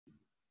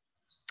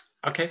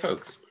Okay,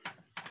 folks,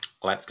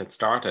 let's get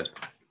started.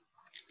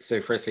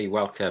 So firstly,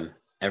 welcome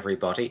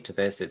everybody to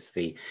this. It's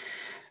the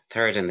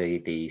third in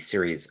the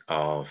series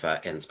of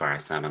Inspire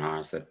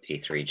seminars that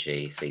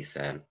E3G,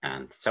 SEACEN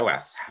and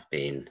SOAS have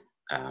been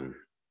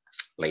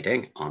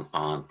leading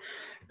on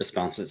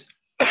responses,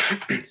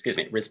 excuse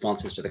me,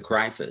 responses to the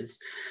crisis.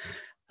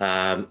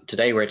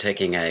 Today we're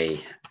taking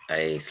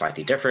a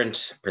slightly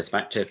different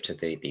perspective to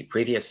the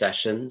previous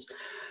sessions.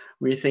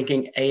 We're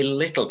thinking a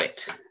little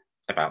bit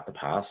about the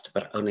past,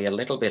 but only a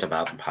little bit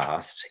about the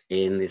past,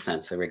 in the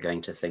sense that we're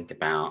going to think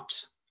about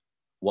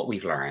what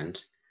we've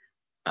learned,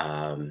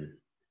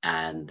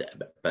 and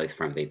both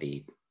from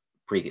the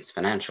previous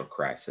financial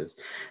crisis,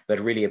 but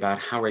really about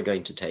how we're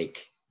going to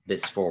take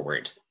this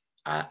forward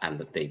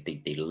and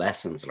the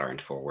lessons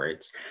learned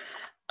forwards.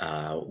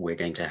 We're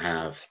going to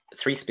have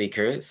three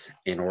speakers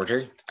in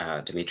order: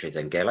 Dimitri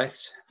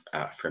Zenghelis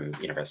from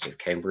University of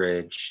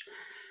Cambridge,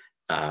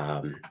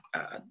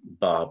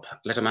 Bob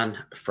Litterman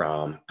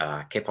from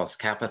Kepos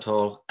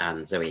Capital,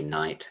 and Zoe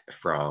Knight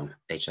from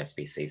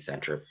HSBC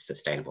Centre of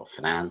Sustainable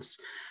Finance.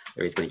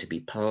 There is going to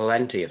be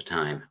plenty of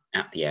time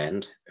at the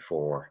end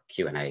for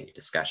Q&A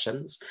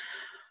discussions.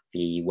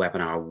 The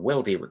webinar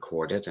will be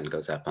recorded and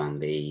goes up on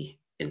the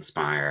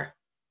Inspire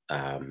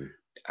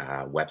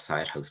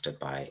website hosted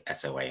by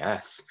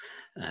SOAS.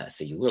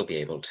 So you will be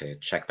able to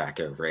check back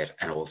over it.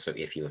 And also,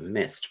 if you have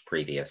missed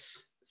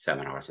previous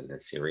seminars in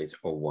this series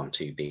or want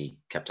to be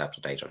kept up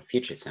to date on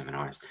future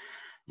seminars,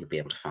 you'll be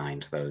able to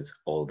find those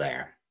all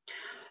there.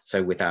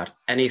 So without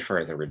any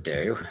further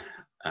ado,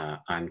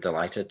 I'm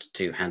delighted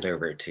to hand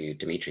over to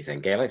Dimitri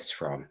Zenghelis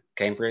from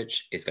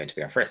Cambridge. He's going to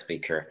be our first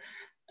speaker.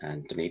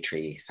 And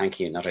Dimitri, thank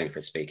you not only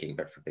for speaking,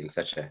 but for being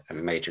such a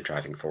major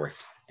driving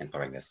force in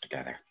putting this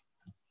together.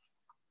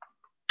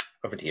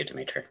 Over to you,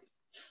 Dimitri.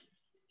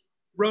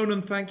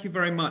 Ronan, thank you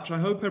very much. I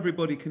hope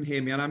everybody can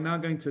hear me, and I'm now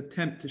going to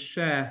attempt to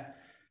share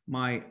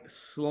my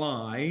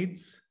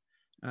slides.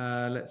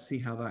 Let's see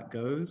how that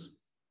goes.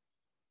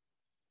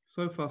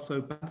 So far, so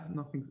bad.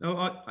 Nothing.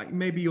 Oh,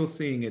 maybe you're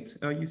seeing it.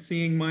 Are you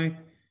seeing my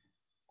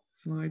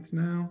slides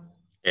now?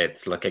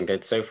 It's looking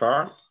good so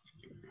far.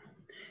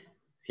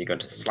 If you go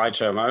to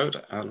slideshow mode,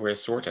 and we're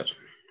sorted.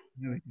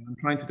 There we go. I'm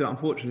trying to do it,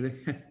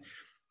 unfortunately.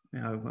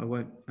 No, I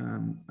won't.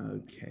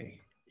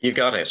 Okay. You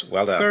got it.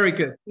 Well done. Very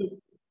good.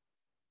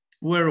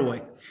 We're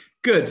away.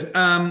 Good.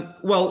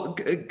 Well,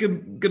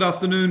 good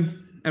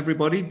afternoon,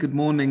 everybody. Good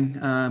morning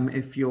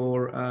if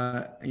you're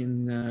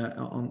in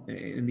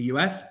the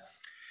US.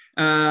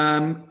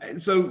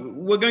 So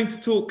we're going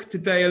to talk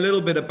today a little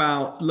bit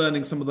about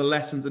learning some of the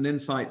lessons and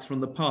insights from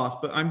the past,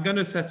 but I'm going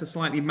to set a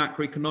slightly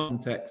macroeconomic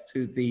context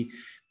to the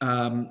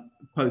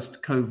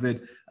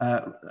post-COVID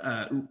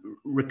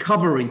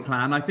recovery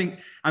plan. I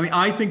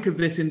think of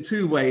this in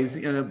two ways.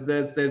 You know,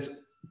 there's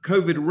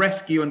COVID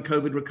rescue and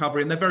COVID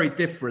recovery, and they're very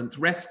different.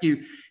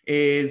 Rescue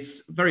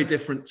is very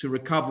different to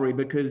recovery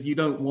because you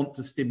don't want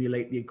to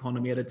stimulate the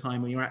economy at a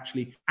time when you're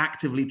actually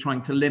actively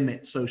trying to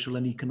limit social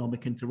and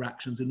economic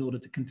interactions in order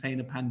to contain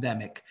a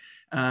pandemic.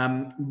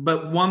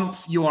 But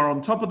once you are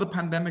on top of the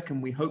pandemic,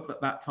 and we hope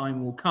that that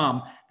time will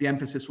come, the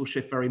emphasis will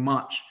shift very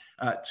much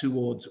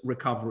towards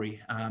recovery.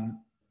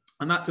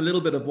 And that's a little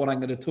bit of what I'm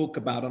going to talk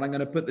about. And I'm going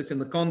to put this in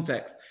the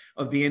context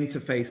of the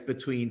interface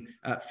between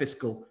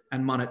fiscal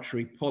and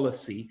monetary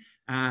policy.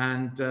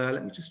 And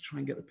let me just try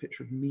and get the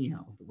picture of me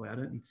out of the way. I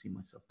don't need to see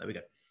myself. There we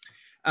go.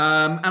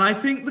 And I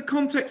think the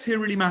context here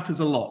really matters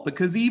a lot,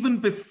 because even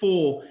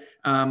before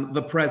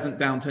the present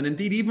downturn,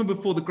 indeed, even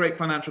before the great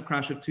financial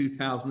crash of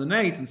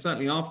 2008, and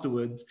certainly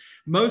afterwards,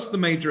 most of the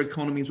major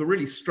economies were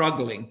really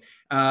struggling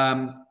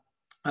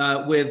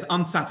with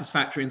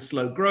unsatisfactory and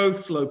slow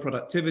growth, slow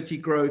productivity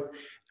growth,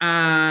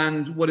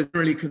 and what is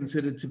really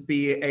considered to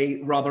be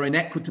a rather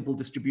inequitable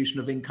distribution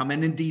of income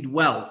and indeed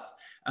wealth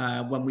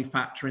when we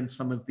factor in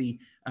some of the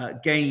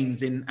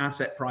gains in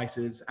asset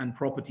prices and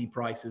property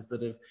prices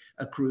that have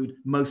accrued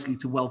mostly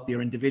to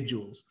wealthier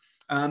individuals.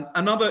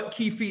 Another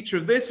key feature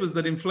of this was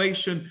that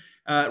inflation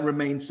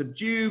remained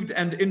subdued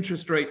and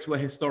interest rates were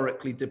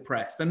historically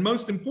depressed. And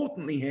most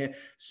importantly here,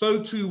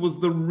 so too was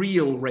the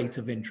real rate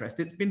of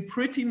interest. It's been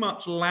pretty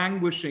much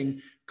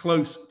languishing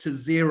close to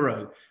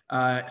zero,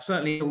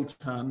 certainly in real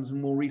terms,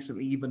 and more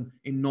recently even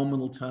in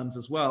nominal terms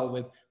as well,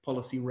 with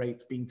policy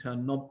rates being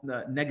turned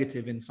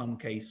negative in some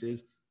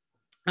cases,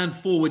 and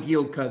forward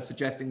yield curves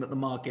suggesting that the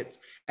markets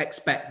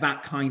expect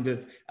that kind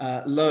of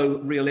low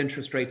real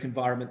interest rate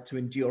environment to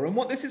endure. And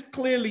what this is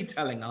clearly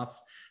telling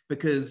us,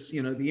 because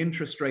you know the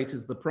interest rate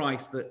is the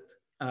price that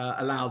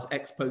allows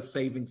ex-post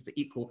savings to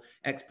equal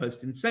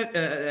ex-post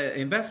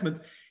investment,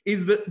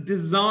 is that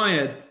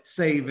desired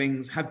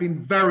savings have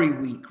been very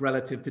weak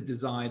relative to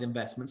desired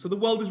investment. So the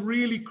world is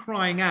really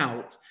crying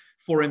out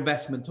for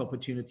investment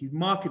opportunities,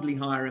 markedly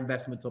higher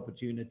investment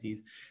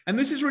opportunities. And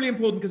this is really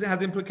important because it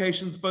has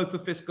implications both for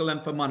fiscal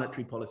and for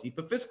monetary policy.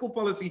 For fiscal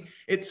policy,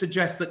 it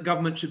suggests that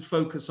government should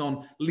focus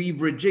on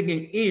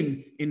leveraging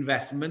in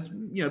investment,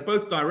 you know,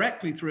 both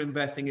directly through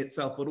investing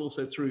itself, but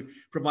also through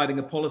providing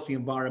a policy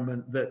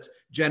environment that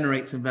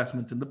generates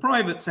investment in the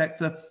private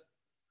sector.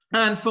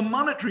 And for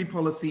monetary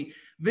policy,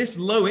 this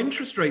low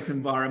interest rate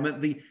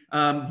environment, the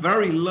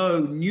very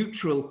low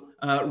neutral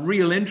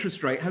real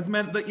interest rate, has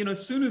meant that,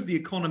 as soon as the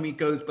economy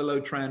goes below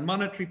trend,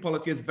 monetary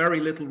policy has very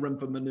little room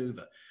for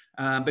maneuver.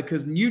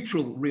 Because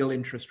neutral real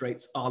interest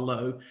rates are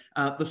low,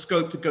 the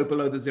scope to go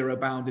below the zero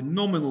bound in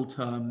nominal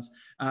terms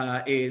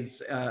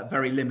is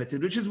very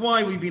limited, which is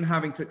why we've been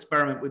having to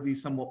experiment with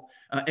these somewhat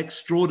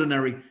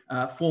extraordinary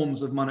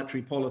forms of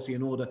monetary policy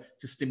in order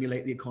to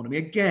stimulate the economy.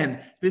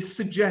 Again, this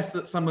suggests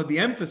that some of the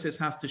emphasis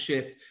has to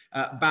shift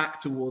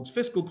back towards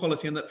fiscal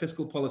policy, and that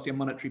fiscal policy and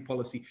monetary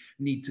policy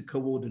need to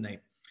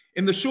coordinate.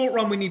 In the short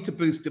run, we need to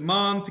boost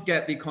demand to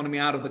get the economy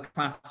out of the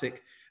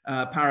classic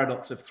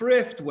paradox of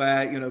thrift,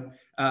 where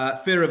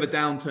fear of a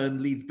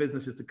downturn leads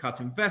businesses to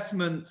cut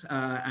investment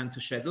and to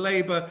shed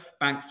labor,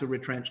 banks to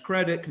retrench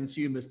credit,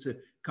 consumers to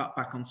cut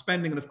back on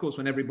spending. And of course,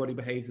 when everybody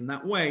behaves in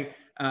that way,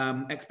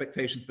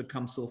 expectations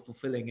become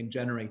self-fulfilling in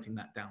generating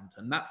that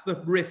downturn. That's the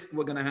risk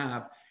we're going to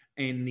have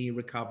in the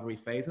recovery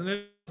phase. And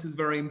this is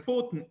very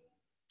important.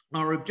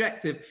 Our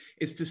objective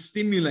is to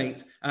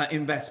stimulate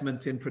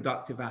investment in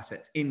productive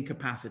assets, in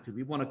capacity.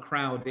 We want to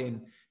crowd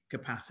in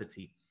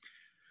capacity.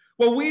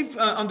 Well, we've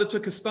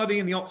undertook a study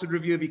in the Oxford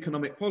Review of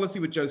Economic Policy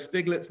with Joe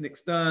Stiglitz, Nick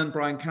Stern,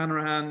 Brian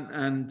Canahan,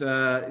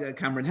 and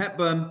Cameron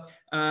Hepburn,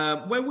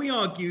 where we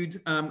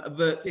argued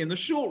that in the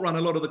short run,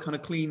 a lot of the kind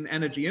of clean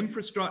energy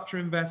infrastructure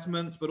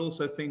investments, but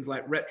also things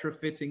like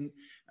retrofitting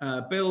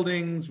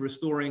buildings,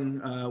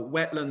 restoring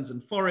wetlands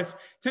and forests,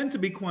 tend to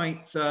be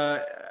quite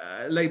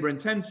labor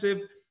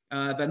intensive.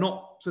 They're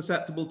not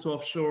susceptible to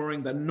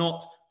offshoring. They're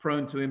not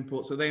prone to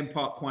import, so they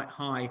impart quite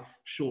high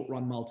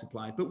short-run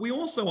multipliers. But we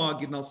also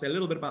argued, and I'll say a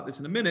little bit about this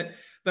in a minute,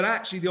 that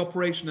actually the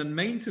operation and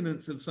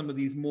maintenance of some of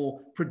these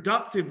more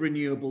productive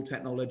renewable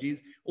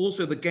technologies,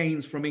 also the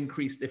gains from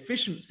increased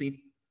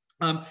efficiency,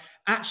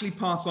 actually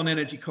pass on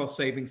energy cost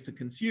savings to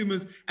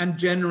consumers and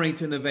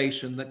generate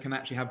innovation that can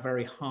actually have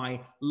very high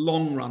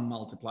long-run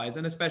multipliers,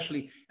 and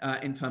especially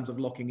in terms of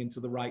locking into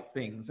the right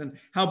things. And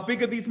how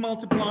big are these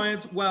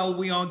multipliers? Well,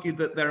 we argued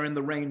that they're in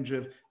the range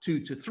of 2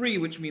 to 3,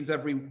 which means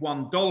every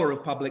 $1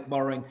 of public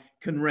borrowing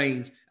can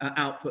raise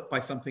output by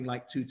something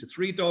like $2 to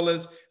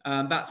 $3.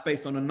 That's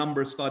based on a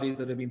number of studies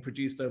that have been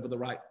produced over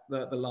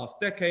the last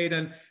decade.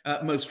 And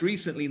most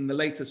recently, in the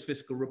latest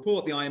fiscal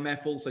report, the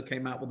IMF also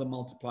came out with a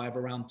multiplier of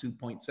around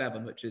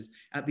 2.7, which is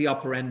at the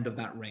upper end of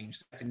that range,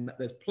 suggesting that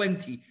there's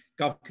plenty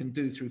government can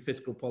do through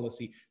fiscal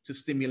policy to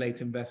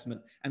stimulate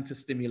investment and to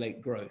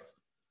stimulate growth.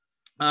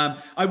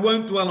 I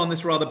won't dwell on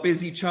this rather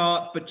busy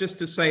chart, but just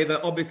to say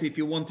that obviously if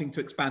you're wanting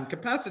to expand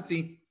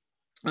capacity,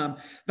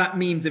 that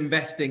means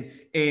investing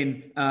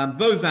in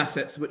those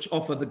assets which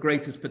offer the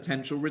greatest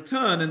potential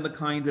return in the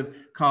kind of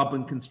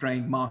carbon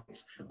constrained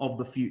markets of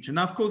the future.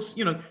 Now, of course,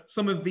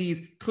 some of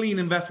these clean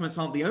investments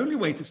aren't the only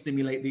way to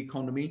stimulate the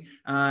economy.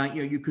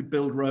 You could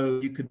build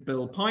roads, you could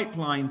build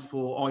pipelines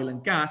for oil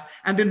and gas.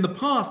 And in the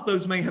past,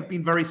 those may have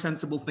been very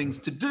sensible things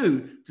to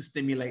do to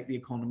stimulate the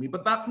economy,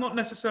 but that's not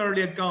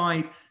necessarily a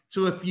guide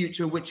to a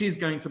future which is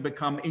going to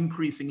become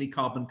increasingly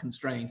carbon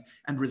constrained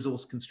and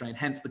resource constrained,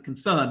 hence the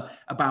concern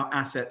about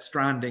asset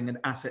stranding and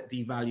asset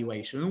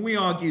devaluation. And we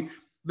argue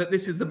that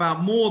this is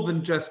about more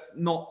than just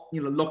not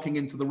locking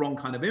into the wrong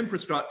kind of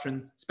infrastructure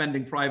and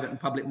spending private and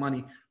public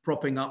money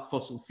propping up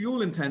fossil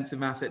fuel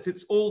intensive assets.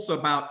 It's also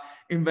about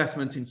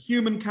investment in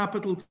human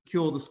capital to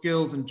secure the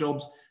skills and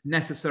jobs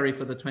necessary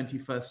for the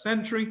 21st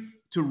century,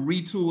 to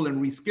retool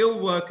and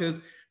reskill workers,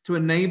 to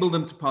enable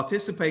them to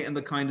participate in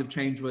the kind of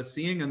change we're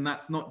seeing. And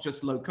that's not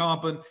just low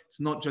carbon,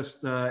 it's not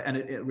just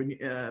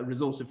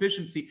resource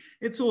efficiency,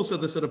 it's also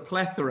the sort of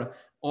plethora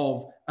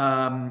of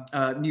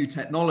new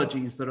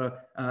technologies that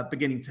are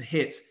beginning to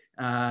hit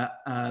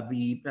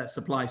the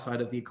supply side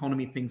of the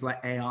economy, things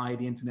like AI,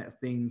 the Internet of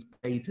Things,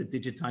 data,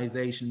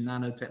 digitization,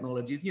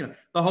 nanotechnologies,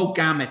 the whole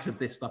gamut of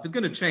this stuff is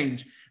going to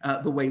change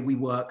the way we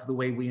work, the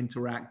way we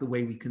interact, the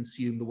way we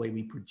consume, the way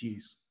we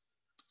produce.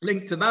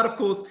 Linked to that, of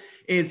course,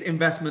 is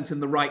investment in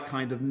the right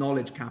kind of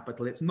knowledge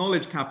capital. It's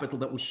knowledge capital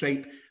that will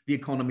shape the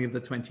economy of the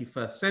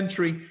 21st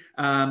century.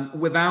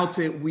 Without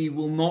it, we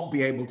will not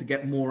be able to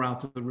get more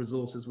out of the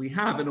resources we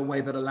have in a way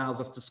that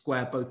allows us to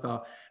square both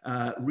our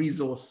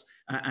resource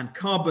and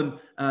carbon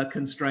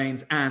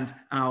constraints and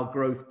our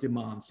growth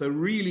demands. So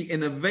really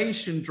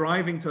innovation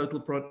driving total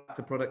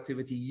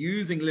productivity,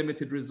 using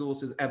limited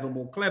resources ever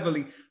more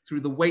cleverly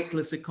through the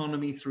weightless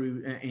economy,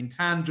 through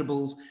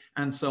intangibles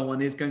and so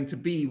on, is going to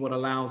be what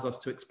allows us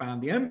to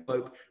expand the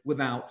envelope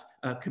without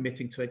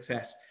committing to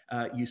excess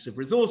use of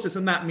resources.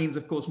 And that means,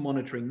 of course,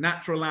 monitoring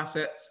natural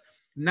assets.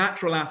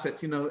 Natural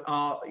assets,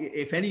 are,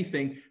 if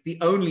anything, the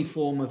only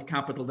form of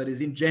capital that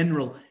is in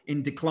general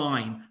in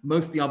decline.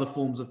 Most of the other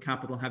forms of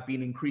capital have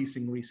been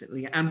increasing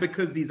recently. And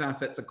because these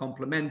assets are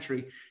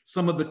complementary,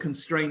 some of the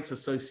constraints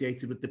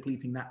associated with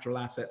depleting natural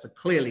assets are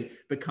clearly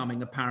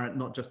becoming apparent,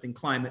 not just in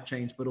climate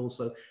change, but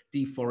also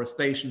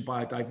deforestation,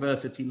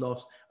 biodiversity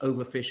loss,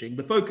 overfishing.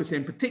 The focus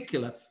in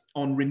particular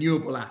on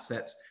renewable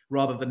assets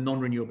rather than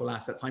non-renewable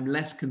assets. I'm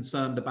less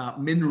concerned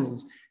about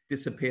minerals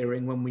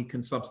disappearing when we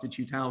can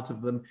substitute out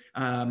of them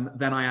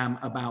than I am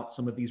about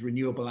some of these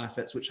renewable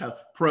assets, which are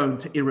prone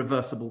to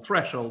irreversible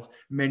thresholds,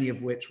 many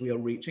of which we are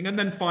reaching. And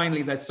then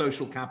finally, there's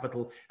social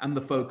capital and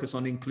the focus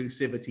on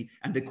inclusivity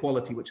and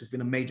equality, which has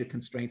been a major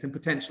constraint and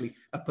potentially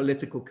a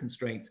political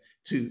constraint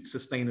to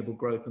sustainable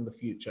growth in the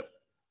future.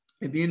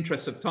 In the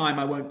interest of time,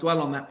 I won't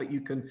dwell on that, but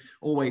you can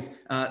always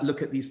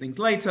look at these things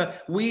later.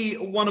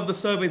 One of the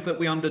surveys that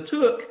we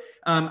undertook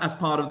as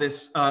part of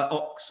this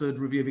Oxford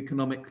Review of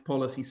Economic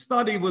Policy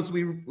study was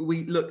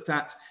we looked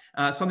at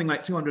something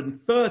like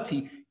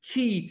 230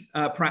 key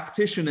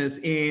practitioners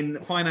in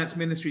finance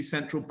ministry,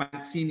 central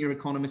bank, senior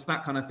economists,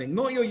 that kind of thing.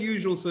 Not your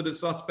usual sort of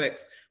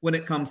suspects when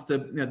it comes to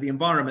the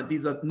environment.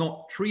 These are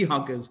not tree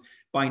huggers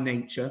by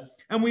nature.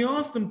 And we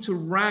asked them to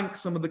rank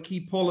some of the key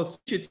policy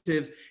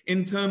initiatives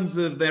in terms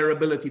of their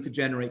ability to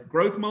generate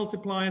growth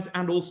multipliers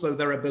and also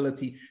their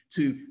ability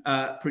to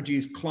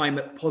produce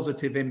climate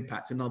positive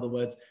impacts. In other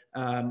words,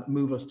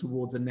 move us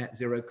towards a net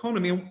zero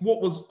economy. And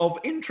what was of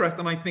interest,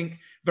 and I think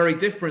very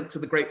different to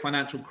the great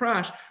financial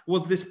crash,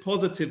 was this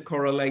positive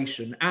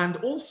correlation, and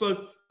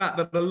also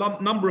that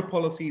a number of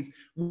policies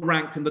were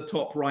ranked in the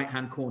top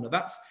right-hand corner.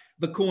 That's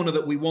the corner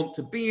that we want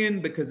to be in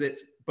because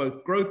it's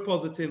both growth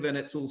positive and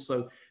it's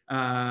also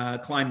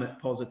climate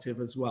positive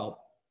as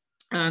well.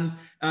 And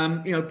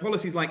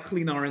policies like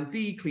clean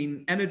R&D,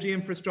 clean energy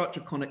infrastructure,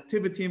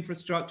 connectivity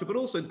infrastructure, but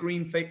also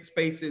green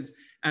spaces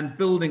and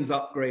buildings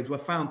upgrades were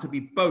found to be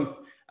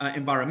both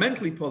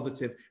environmentally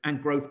positive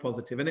and growth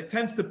positive. And it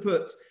tends to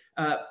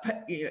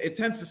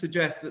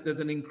suggest that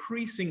there's an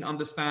increasing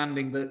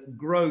understanding that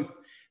growth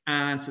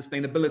and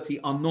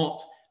sustainability are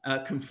not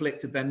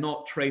conflicted, they're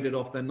not traded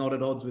off, they're not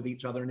at odds with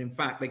each other. And in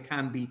fact, they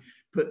can be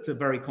put to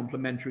very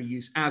complementary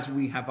use, as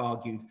we have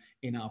argued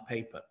in our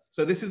paper.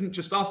 So this isn't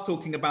just us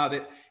talking about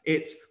it,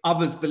 it's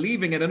others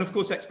believing it. And of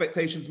course,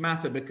 expectations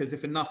matter, because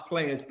if enough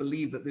players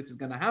believe that this is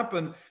going to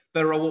happen,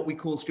 there are what we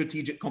call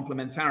strategic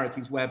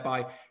complementarities,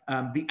 whereby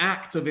the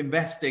act of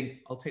investing,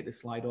 I'll take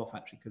this slide off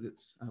actually, because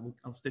it's,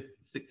 I'll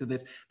stick to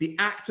this. The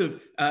act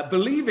of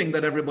believing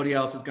that everybody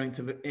else is going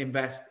to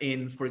invest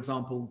in, for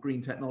example,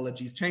 green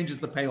technologies, changes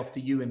the payoff to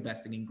you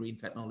investing in green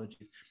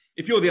technologies.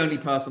 If you're the only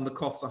person, the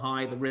costs are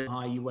high, the risk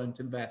high, you won't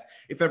invest.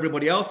 If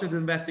everybody else is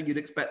investing, you'd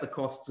expect the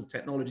costs of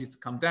technologies to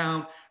come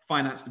down,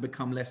 finance to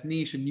become less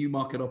niche, and new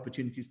market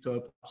opportunities to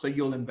open up, so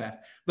you'll invest.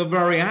 The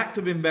very act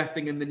of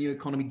investing in the new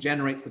economy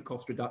generates the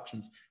cost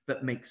reductions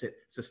that makes it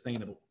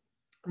sustainable.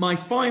 My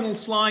final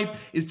slide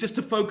is just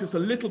to focus a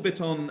little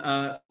bit on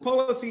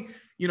policy.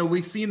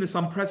 We've seen this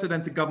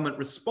unprecedented government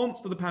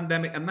response to the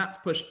pandemic, and that's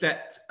pushed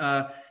debt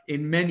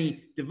in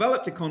many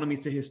developed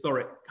economies to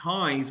historic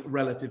highs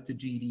relative to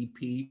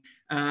GDP.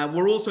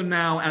 We're also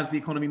now, as the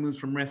economy moves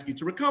from rescue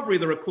to recovery,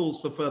 there are calls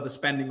for further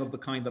spending of the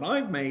kind that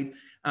I've made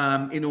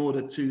in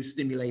order to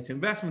stimulate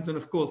investment. And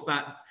of course,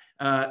 that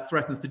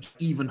threatens to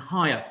even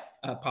higher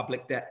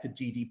public debt to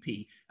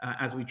GDP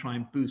as we try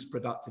and boost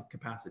productive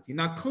capacity.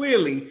 Now,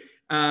 clearly,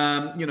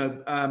 there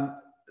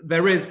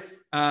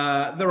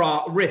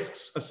are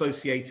risks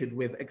associated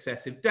with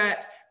excessive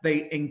debt.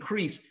 They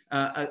increase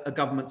a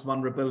government's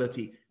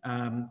vulnerability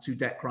to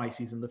debt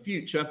crises in the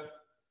future.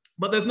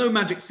 But there's no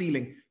magic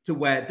ceiling to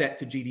where debt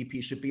to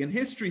GDP should be. And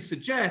history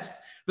suggests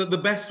that the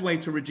best way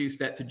to reduce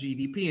debt to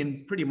GDP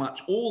in pretty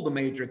much all the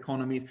major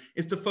economies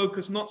is to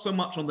focus not so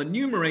much on the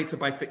numerator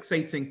by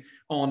fixating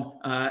on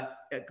a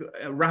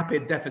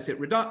rapid deficit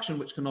reduction,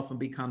 which can often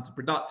be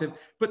counterproductive,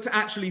 but to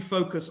actually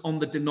focus on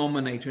the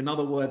denominator. In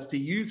other words, to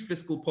use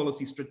fiscal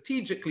policy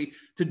strategically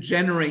to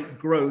generate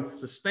growth,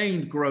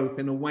 sustained growth,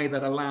 in a way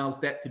that allows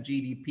debt to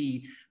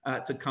GDP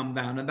to come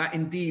down. And that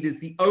indeed is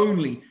the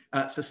only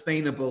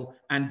sustainable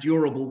and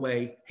durable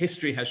way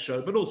history has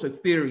shown, but also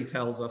theory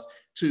tells us,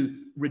 to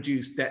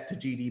reduce debt to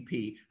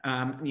GDP.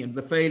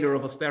 The failure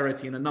of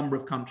austerity in a number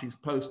of countries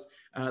post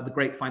the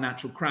great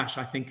financial crash,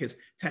 I think, is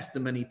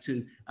testimony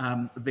to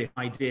the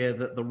idea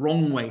that the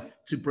wrong way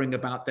to bring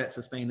about debt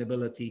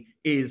sustainability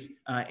is,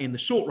 in the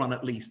short run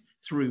at least,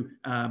 through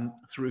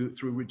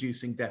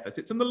reducing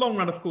deficits. In the long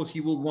run, of course,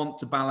 you will want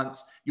to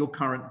balance your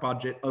current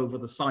budget over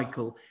the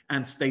cycle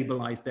and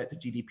stabilize debt to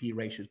GDP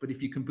ratios. But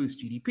if you can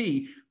boost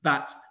GDP,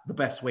 that's the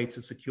best way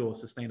to secure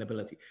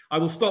sustainability. I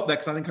will stop there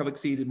because I think I've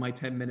exceeded my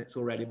 10 minutes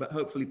already, but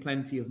hopefully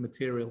plenty of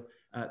material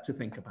to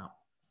think about.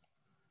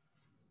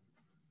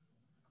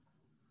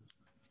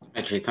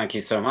 Dimitri, thank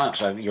you so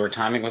much. Your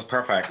timing was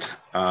perfect.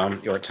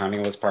 Your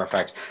timing was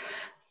perfect.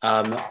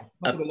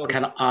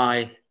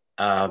 Sorry,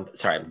 I'm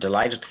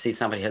delighted to see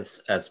somebody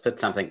has put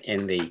something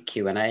in the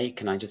Q&A.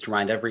 Can I just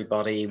remind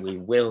everybody, we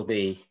will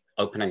be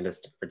opening this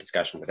for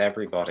discussion with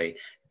everybody.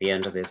 At the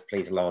end of this,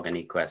 please log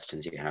any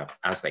questions you have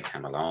as they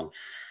come along.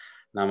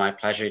 Now, my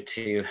pleasure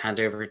to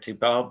hand over to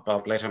Bob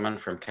Litterman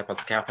from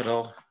Kepos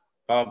Capital.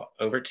 Bob,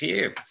 over to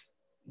you.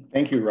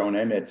 Thank you,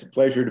 Ronan. It's a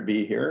pleasure to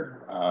be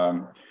here.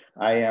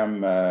 I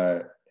am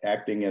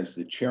acting as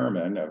the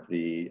chairman of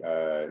the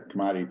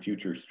Commodity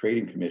Futures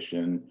Trading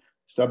Commission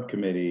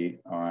subcommittee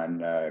on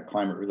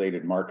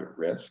climate-related market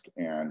risk,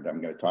 and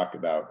I'm going to talk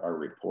about our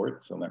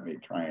report. So let me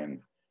try and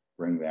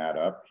bring that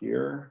up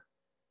here.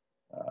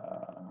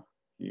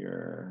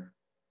 Here,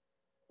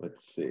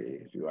 let's see,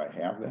 do I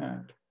have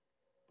that?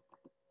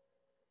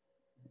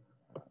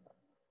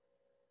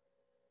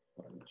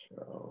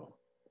 Slideshow.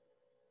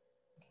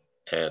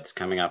 It's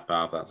coming up,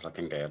 Bob. That's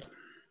looking good.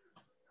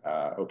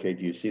 Okay,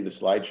 do you see the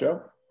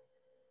slideshow?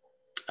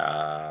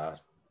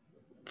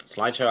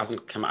 Slideshow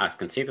hasn't come. I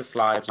can see the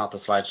slides, not the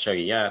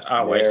slideshow yet.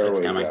 Oh, wait, there it's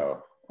we coming.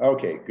 Go.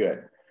 Okay,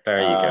 good. There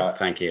you go.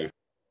 Thank you.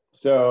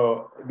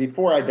 So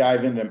before I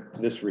dive into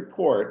this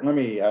report, let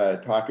me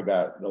talk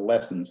about the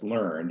lessons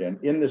learned.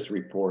 And in this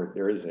report,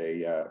 there is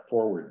a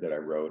foreword that I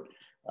wrote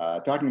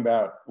talking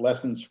about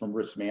lessons from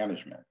risk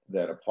management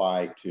that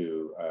apply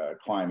to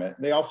climate.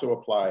 They also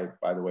apply,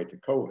 by the way, to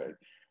COVID.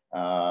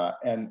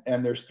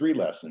 And there's three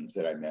lessons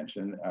that I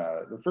mentioned.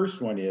 The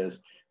first one is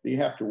that you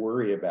have to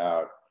worry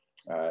about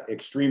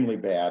extremely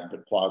bad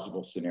but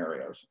plausible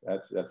scenarios.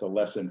 That's a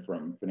lesson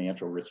from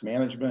financial risk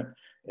management.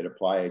 It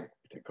applied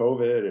to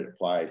COVID, it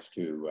applies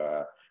to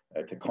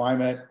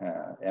climate,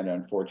 and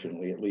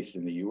unfortunately, at least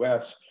in the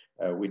US,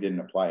 we didn't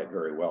apply it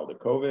very well to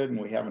COVID, and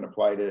we haven't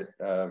applied it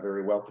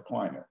very well to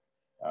climate.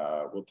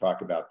 We'll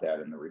talk about that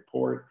in the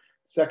report.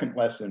 Second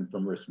lesson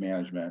from risk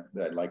management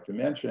that I'd like to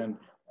mention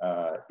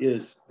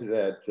is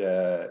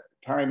that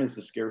time is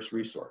a scarce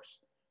resource.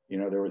 You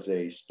know, there was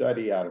a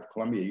study out of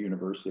Columbia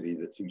University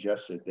that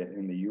suggested that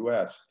in the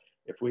US,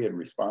 if we had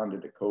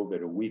responded to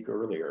COVID a week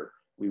earlier,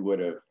 we would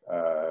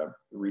have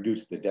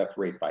reduced the death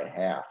rate by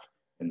half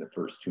in the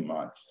first 2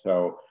 months.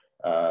 So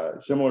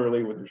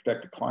similarly, with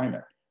respect to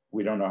climate,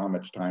 we don't know how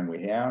much time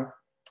we have.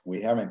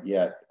 We haven't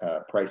yet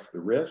priced the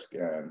risk,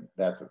 and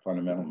that's a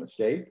fundamental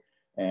mistake.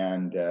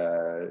 And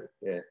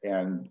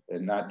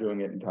not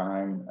doing it in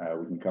time,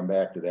 we can come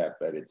back to that,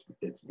 but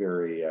it's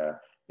very,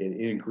 it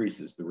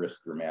increases the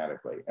risk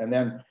dramatically. And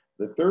then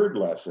the third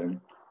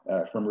lesson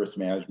from risk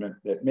management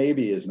that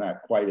maybe is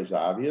not quite as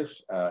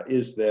obvious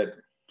is that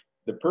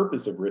the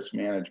purpose of risk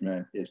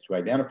management is to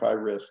identify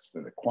risks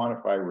and to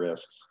quantify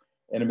risks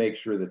and to make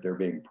sure that they're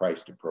being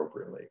priced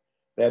appropriately.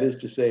 That is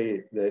to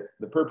say that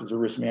the purpose of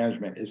risk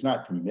management is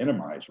not to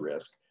minimize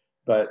risk,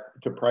 but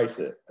to price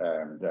it.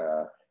 And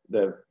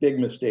the big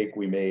mistake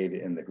we made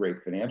in the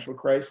great financial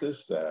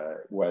crisis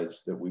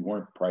was that we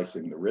weren't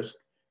pricing the risk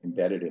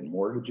embedded in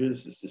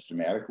mortgages, the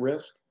systematic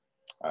risk.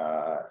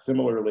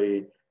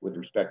 Similarly, with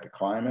respect to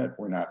climate,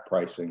 we're not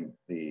pricing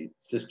the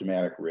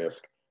systematic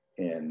risk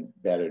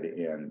embedded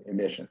in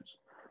emissions.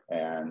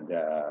 And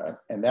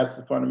that's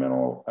the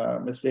fundamental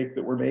mistake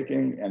that we're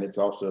making. And it's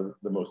also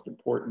the most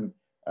important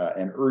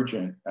and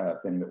urgent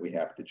thing that we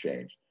have to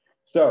change.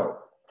 So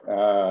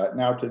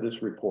now to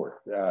this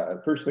report.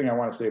 First thing I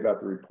want to say about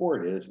the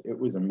report is it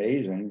was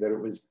amazing that it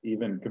was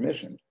even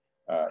commissioned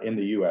in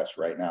the US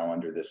right now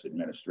under this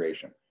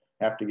administration.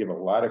 Have to give a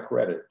lot of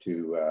credit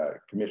to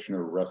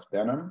Commissioner Russ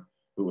Benham,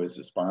 who was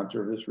the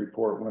sponsor of this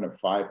report, one of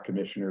 5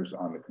 commissioners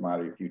on the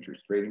Commodity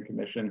Futures Trading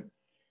Commission.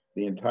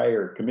 The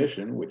entire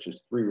commission, which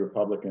is 3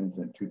 Republicans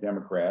and 2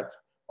 Democrats,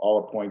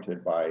 all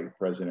appointed by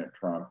President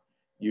Trump,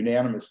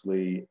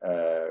 unanimously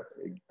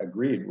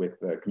agreed with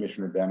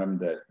Commissioner Benham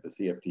that the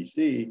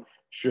CFTC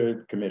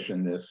should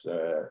commission this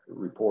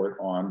report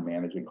on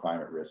managing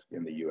climate risk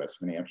in the US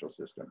financial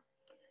system.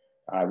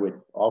 I would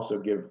also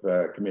give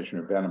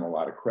Commissioner Benham a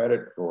lot of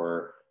credit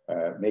for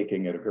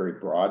making it a very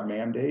broad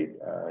mandate.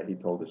 He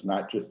told us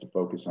not just to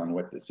focus on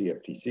what the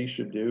CFTC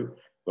should do,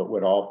 but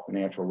what all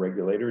financial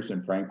regulators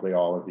and frankly,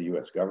 all of the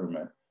US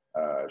government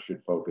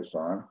should focus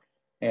on.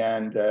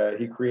 And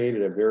he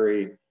created a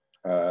very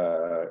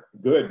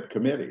good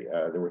committee.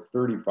 There were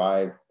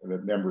 35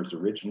 members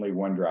originally,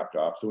 1 dropped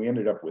off. So we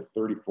ended up with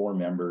 34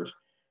 members,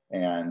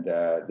 and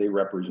they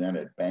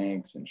represented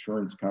banks,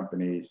 insurance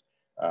companies,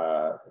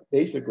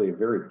 basically a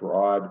very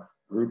broad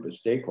group of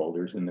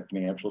stakeholders in the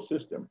financial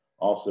system.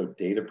 Also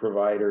data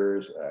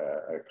providers,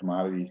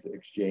 commodities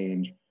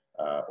exchange,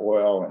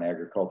 oil and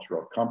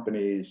agricultural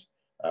companies,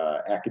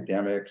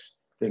 academics,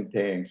 think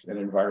tanks, and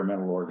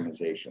environmental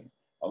organizations.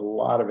 A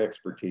lot of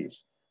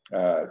expertise.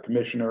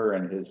 Commissioner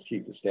and his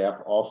chief of staff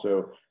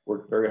also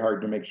worked very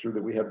hard to make sure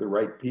that we have the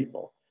right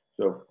people.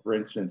 So for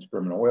instance,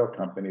 from an oil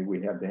company,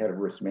 we had the head of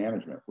risk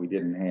management. We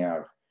didn't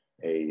have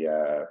a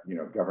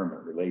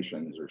government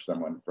relations or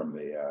someone from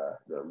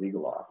the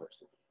legal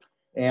office.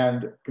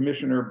 And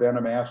Commissioner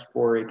Benham asked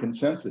for a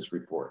consensus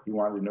report. He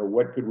wanted to know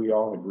what could we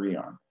all agree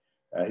on.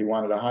 He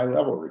wanted a high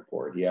level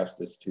report. He asked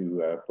us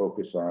to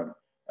focus on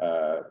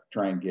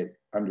try and get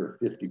under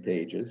 50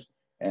 pages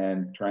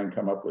and try and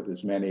come up with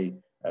as many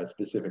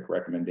specific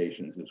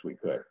recommendations as we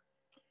could.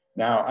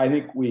 Now, I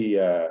think we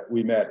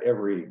met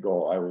every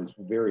goal. I was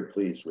very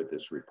pleased with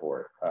this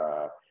report,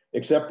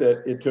 except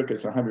that it took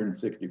us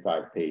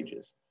 165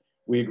 pages.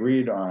 We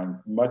agreed on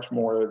much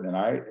more than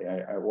I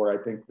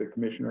think the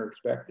commissioner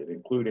expected,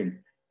 including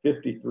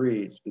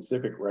 53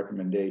 specific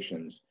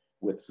recommendations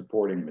with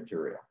supporting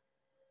material.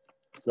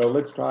 So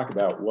let's talk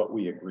about what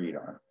we agreed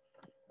on.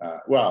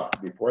 Well,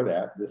 before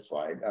that, this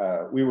slide,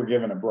 we were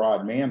given a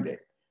broad mandate.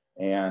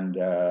 And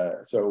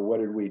so what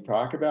did we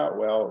talk about?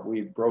 Well,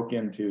 we broke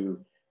into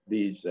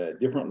these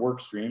different work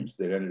streams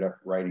that ended up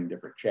writing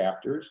different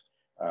chapters.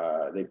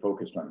 They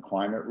focused on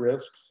climate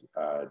risks,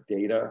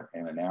 data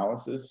and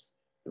analysis,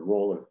 the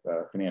role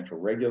of financial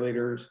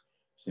regulators,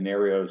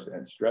 scenarios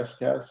and stress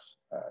tests,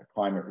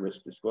 climate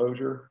risk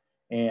disclosure,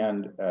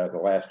 and the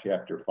last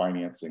chapter,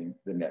 financing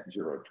the net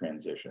zero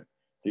transition.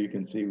 So you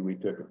can see we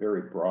took a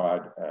very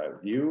broad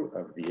view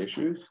of the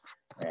issues,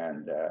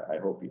 and I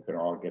hope you can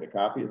all get a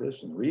copy of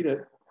this and read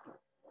it.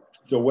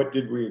 So what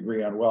did we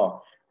agree on?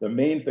 Well, the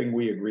main thing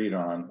we agreed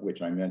on,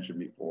 which I mentioned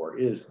before,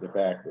 is the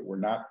fact that we're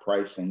not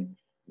pricing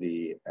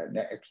the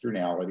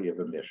externality of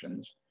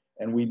emissions,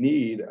 and we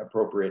need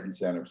appropriate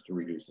incentives to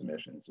reduce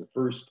emissions. The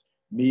first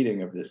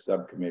meeting of this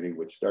subcommittee,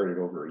 which started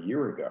over a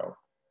year ago,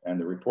 and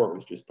the report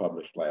was just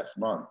published last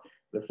month.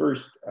 The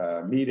first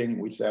meeting,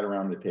 we sat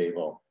around the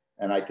table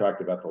and I talked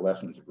about the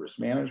lessons of risk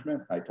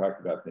management. I talked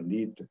about the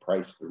need to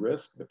price the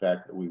risk, the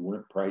fact that we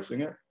weren't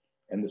pricing it,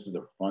 and this is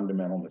a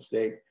fundamental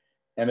mistake.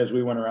 And as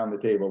we went around the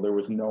table, there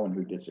was no one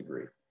who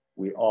disagreed.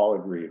 We all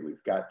agreed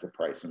we've got to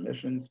price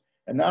emissions.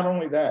 And not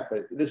only that,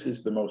 but this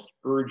is the most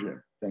urgent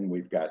thing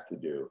we've got to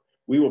do.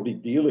 We will be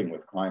dealing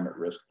with climate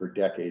risk for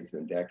decades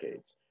and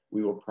decades.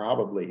 We will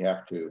probably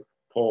have to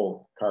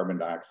pull carbon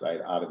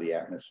dioxide out of the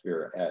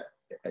atmosphere at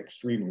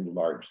extremely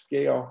large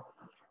scale.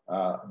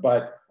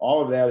 But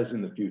all of that is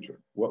in the future.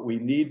 What we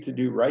need to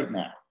do right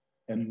now,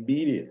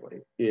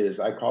 immediately, is,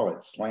 I call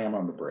it slam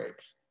on the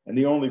brakes. And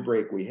the only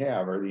brake we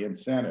have are the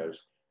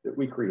incentives that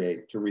we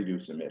create to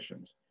reduce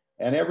emissions.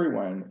 And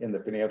everyone in the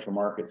financial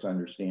markets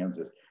understands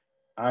it.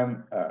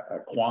 I'm a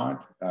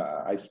quant.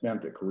 I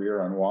spent a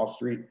career on Wall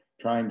Street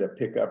trying to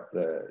pick up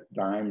the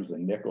dimes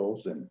and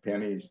nickels and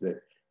pennies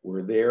that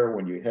were there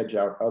when you hedge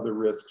out other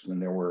risks,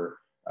 and there were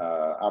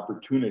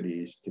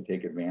opportunities to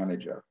take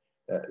advantage of.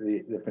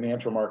 The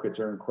financial markets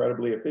are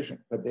incredibly efficient,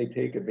 but they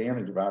take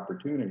advantage of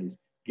opportunities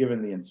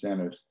given the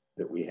incentives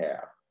that we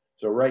have.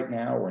 So right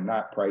now, we're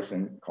not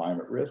pricing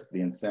climate risk.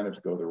 The incentives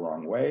go the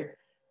wrong way,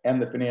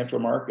 and the financial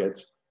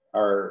markets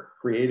are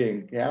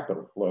creating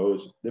capital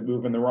flows that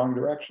move in the wrong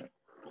direction.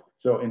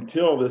 So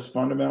until this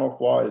fundamental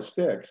flaw is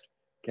fixed,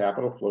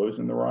 capital flows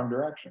in the wrong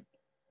direction.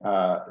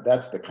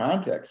 That's the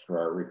context for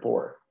our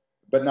report,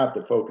 but not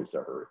the focus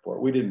of our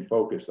report. We didn't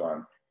focus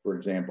on, for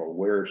example,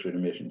 where should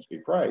emissions be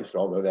priced,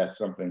 although that's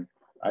something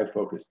I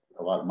focused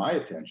a lot of my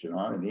attention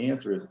on. And the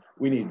answer is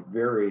we need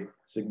very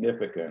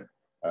significant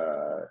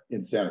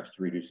incentives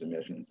to reduce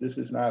emissions. This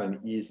is not an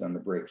ease on the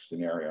brakes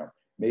scenario.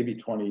 Maybe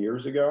 20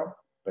 years ago,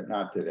 but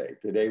not today.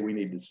 Today, we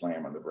need to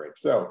slam on the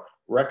brakes. So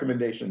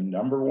recommendation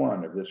number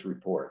one of this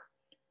report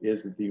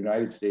is that the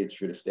United States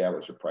should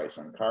establish a price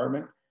on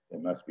carbon.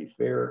 It must be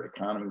fair,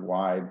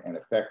 economy-wide, and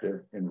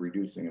effective in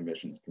reducing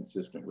emissions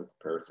consistent with the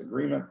Paris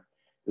Agreement.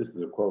 This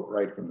is a quote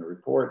right from the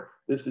report.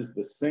 This is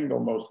the single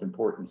most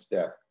important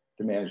step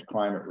to manage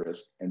climate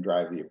risk and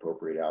drive the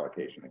appropriate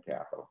allocation of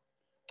capital.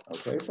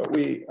 Okay, but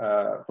we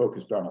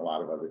focused on a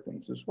lot of other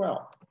things as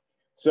well.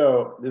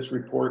 So this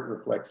report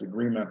reflects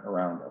agreement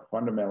around a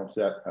fundamental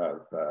set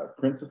of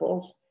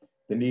principles,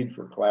 the need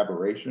for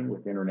collaboration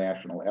with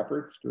international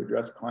efforts to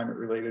address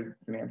climate-related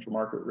financial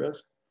market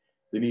risk,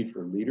 the need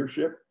for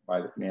leadership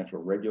by the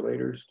financial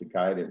regulators to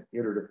guide an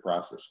iterative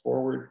process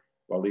forward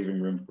while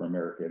leaving room for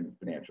American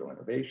financial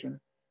innovation,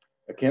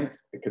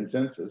 a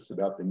consensus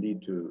about the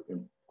need to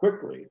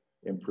quickly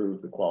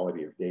improve the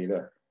quality of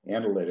data,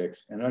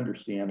 analytics, and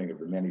understanding of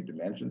the many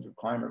dimensions of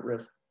climate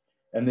risk,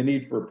 and the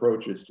need for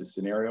approaches to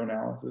scenario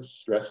analysis,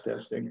 stress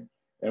testing,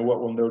 and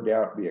what will no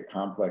doubt be a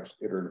complex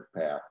iterative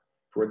path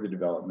toward the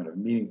development of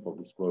meaningful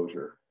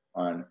disclosure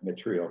on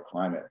material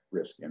climate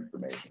risk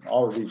information.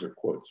 All of these are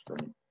quotes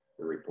from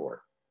the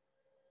report.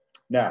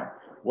 Now,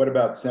 what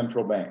about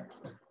central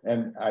banks?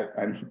 And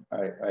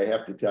I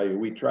have to tell you,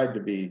 we tried to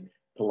be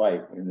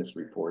polite in this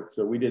report.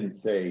 So we didn't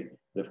say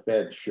the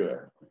Fed should.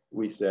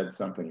 We said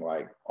something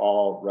like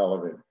all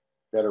relevant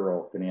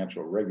federal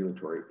financial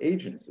regulatory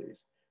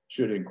agencies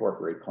should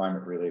incorporate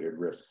climate-related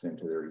risks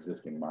into their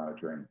existing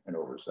monitoring and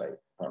oversight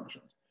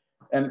functions.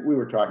 And we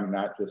were talking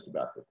not just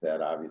about the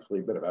Fed,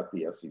 obviously, but about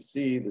the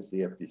SEC, the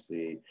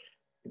CFTC,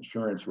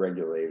 insurance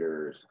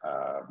regulators,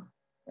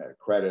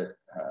 credit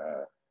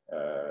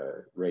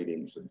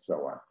ratings, and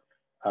so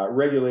on.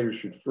 Regulators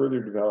should further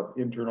develop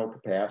internal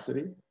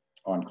capacity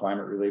on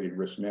climate-related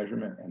risk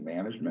measurement and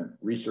management.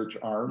 Research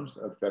arms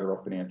of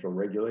federal financial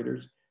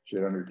regulators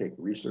should undertake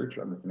research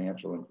on the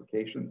financial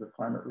implications of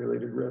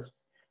climate-related risks.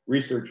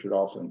 Research should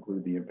also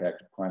include the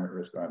impact of climate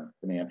risk on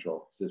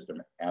financial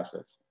system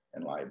assets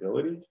and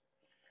liabilities.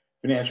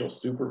 Financial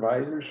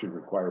supervisors should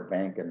require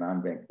bank and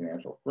non-bank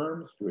financial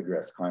firms to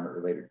address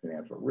climate-related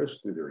financial risks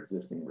through their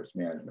existing risk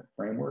management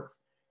frameworks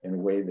in a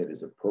way that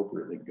is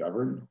appropriately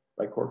governed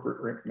by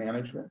corporate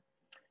management.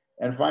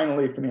 And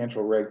finally,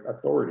 financial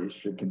authorities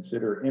should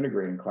consider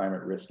integrating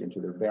climate risk into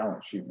their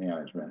balance sheet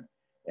management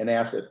and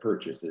asset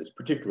purchases,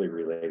 particularly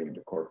relating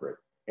to corporate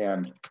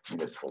and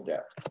municipal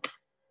debt.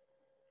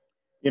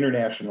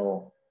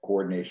 International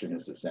coordination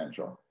is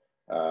essential.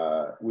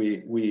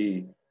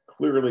 We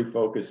clearly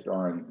focused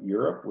on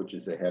Europe, which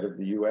is ahead of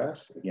the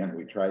US. Again,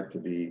 we tried to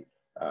be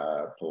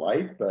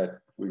polite, but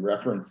we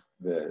referenced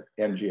the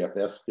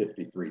NGFS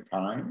 53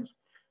 times.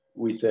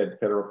 We said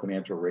federal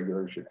financial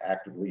regulators should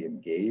actively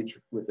engage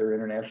with their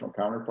international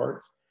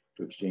counterparts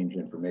to exchange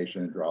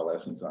information and draw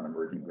lessons on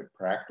emerging good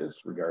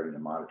practice regarding the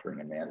monitoring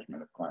and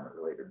management of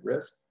climate-related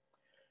risk.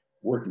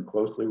 Working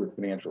closely with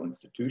financial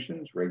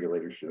institutions,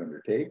 regulators should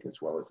undertake,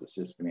 as well as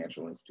assist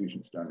financial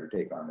institutions to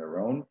undertake on their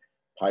own,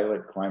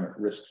 pilot climate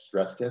risk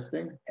stress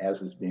testing,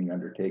 as is being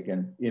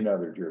undertaken in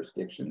other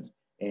jurisdictions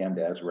and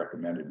as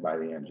recommended by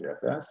the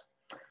NGFS.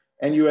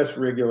 And US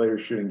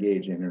regulators should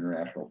engage in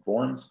international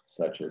forums,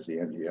 such as the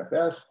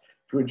NGFS,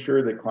 to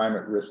ensure that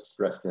climate risk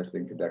stress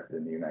testing conducted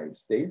in the United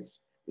States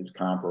is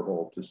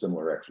comparable to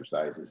similar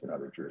exercises in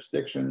other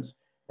jurisdictions,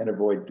 and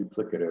avoid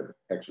duplicative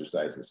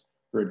exercises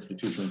for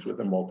institutions with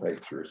a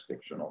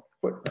multi-jurisdictional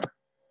footprint.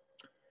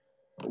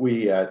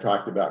 We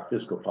talked about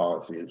fiscal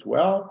policy as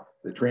well.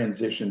 The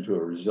transition to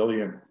a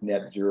resilient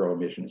net zero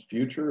emissions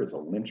future is a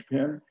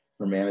linchpin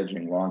for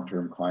managing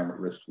long-term climate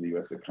risk to the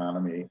US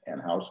economy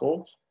and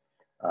households.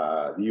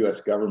 The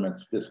US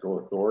government's fiscal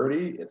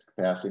authority, its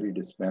capacity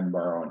to spend,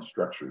 borrow, and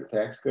structure the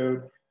tax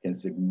code can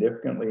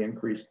significantly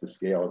increase the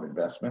scale of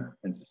investment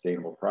in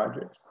sustainable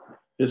projects.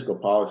 Fiscal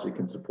policy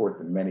can support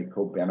the many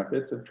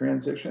co-benefits of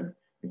transition,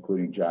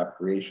 including job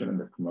creation and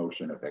the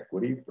promotion of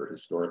equity for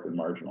historically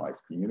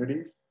marginalized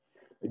communities.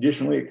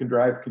 Additionally, it can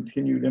drive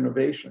continued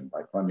innovation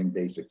by funding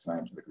basic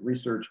scientific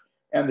research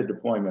and the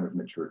deployment of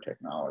mature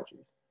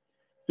technologies.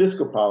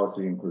 Fiscal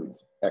policy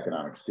includes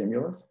economic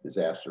stimulus,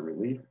 disaster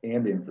relief,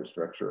 and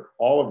infrastructure,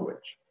 all of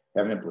which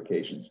have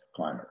implications for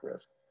climate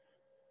risk.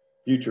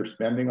 Future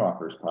spending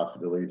offers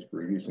possibilities for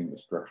reducing the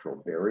structural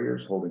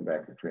barriers holding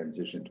back the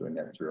transition to a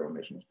net zero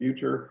emissions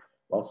future,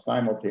 while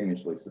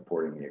simultaneously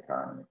supporting the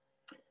economy.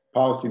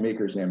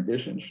 Policymakers'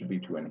 ambition should be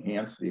to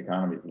enhance the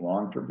economy's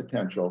long-term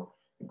potential,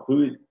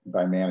 including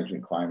by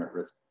managing climate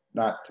risk,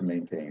 not to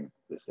maintain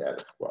the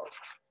status quo.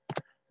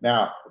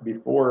 Now,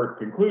 before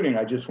concluding,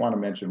 I just want to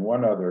mention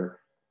one other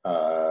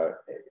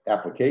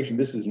application.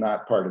 This is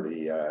not part of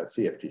the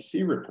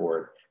CFTC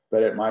report,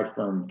 but at my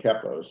firm,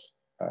 Kepos,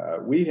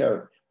 we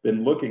have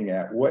been looking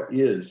at what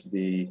is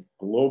the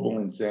global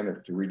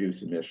incentive to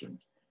reduce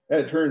emissions.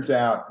 And it turns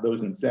out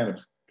those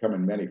incentives come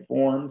in many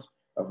forms,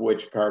 of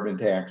which carbon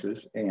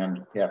taxes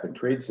and cap and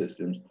trade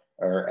systems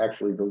are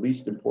actually the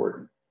least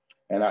important.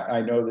 And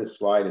I know this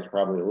slide is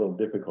probably a little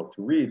difficult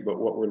to read, but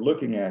what we're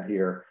looking at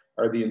here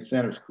are the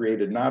incentives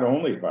created not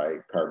only by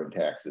carbon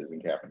taxes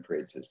and cap and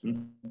trade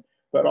systems,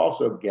 but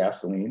also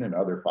gasoline and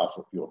other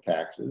fossil fuel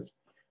taxes.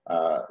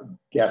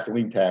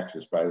 Gasoline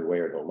taxes, by the way,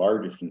 are the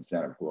largest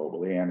incentive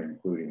globally and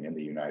including in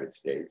the United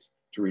States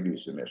to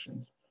reduce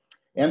emissions.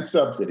 And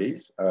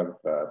subsidies of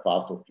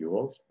fossil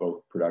fuels,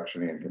 both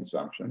production and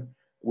consumption,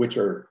 which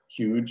are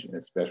huge,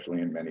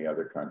 especially in many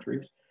other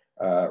countries.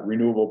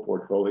 Renewable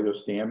portfolio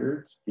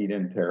standards,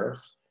 feed-in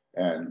tariffs,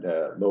 and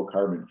low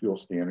carbon fuel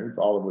standards,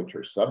 all of which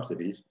are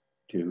subsidies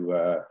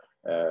to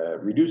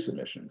reduce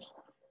emissions.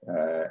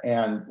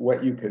 And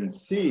what you can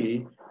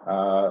see,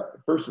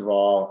 first of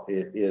all,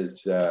 it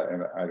is,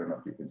 and I don't know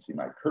if you can see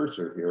my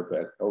cursor here,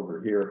 but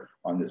over here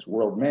on this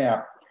world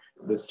map,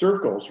 the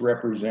circles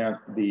represent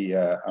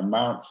the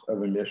amounts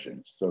of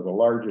emissions. So the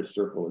largest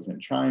circle is in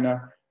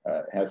China,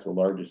 has the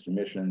largest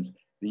emissions.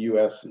 The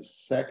US is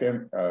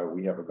second.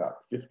 We have about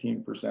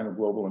 15% of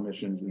global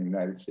emissions in the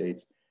United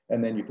States.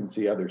 And then you can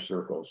see other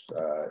circles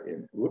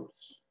in,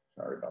 whoops,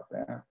 sorry about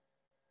that.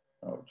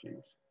 Oh,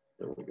 geez,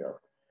 there we go.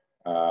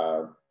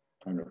 I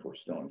don't know if we're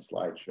still in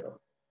slideshow,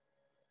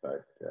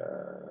 but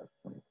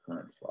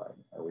current slide,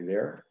 are we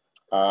there?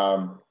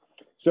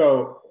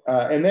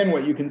 And then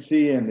what you can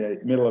see in the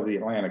middle of the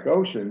Atlantic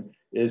Ocean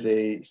is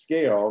a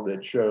scale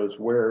that shows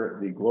where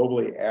the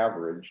globally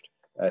averaged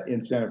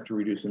incentive to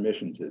reduce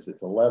emissions is.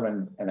 It's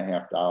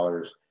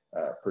 $11.50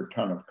 per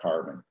ton of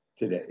carbon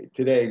today.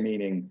 Today,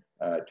 meaning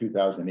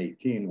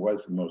 2018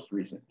 was the most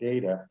recent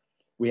data.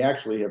 We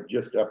actually have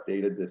just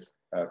updated this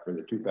for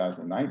the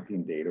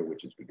 2019 data,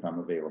 which has become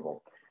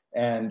available.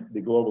 And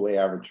the globally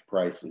average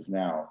price is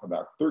now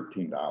about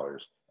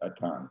 $13 a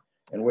ton.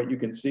 And what you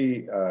can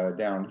see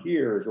down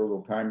here is a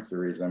little time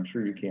series. I'm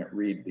sure you can't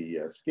read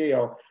the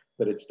scale,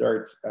 but it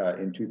starts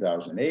in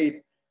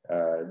 2008.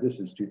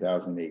 This is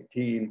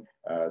 2018.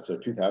 So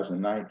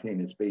 2019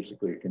 is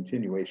basically a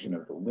continuation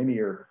of the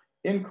linear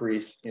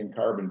increase in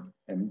carbon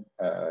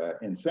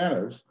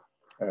incentives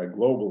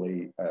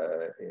globally.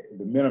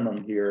 The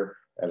minimum here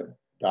at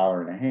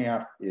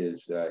 $1.50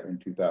 is in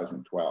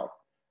 2012.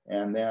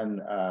 And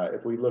then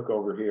if we look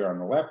over here on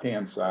the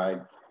left-hand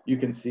side, you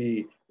can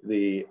see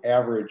the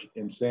average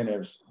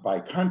incentives by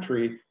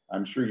country.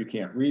 I'm sure you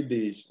can't read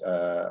these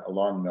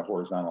along the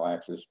horizontal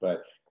axis,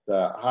 but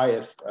the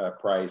highest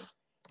price,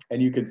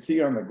 and you can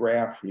see on the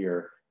graph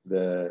here,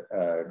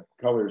 the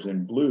colors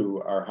in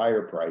blue are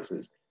higher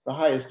prices. The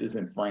highest is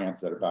in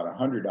France at about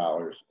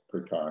 $100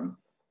 per ton.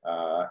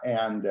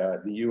 And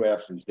the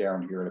US is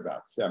down here at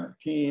about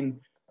 17.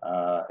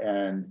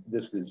 And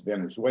this is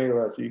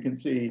Venezuela. So you can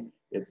see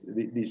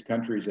these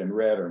countries in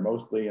red are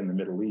mostly in the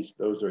Middle East.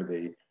 Those are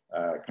the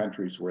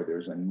countries where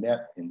there's a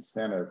net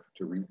incentive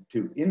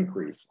to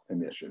increase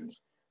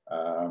emissions.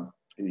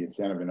 The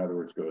incentive, in other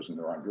words, goes in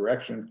the wrong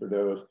direction for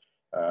those.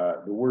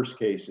 The worst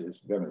case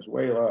is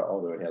Venezuela,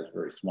 although it has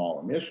very small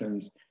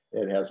emissions,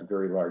 it has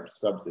very large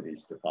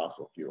subsidies to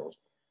fossil fuels.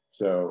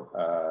 So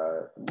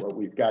what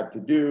we've got to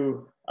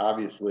do,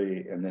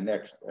 obviously, in the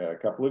next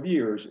couple of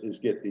years is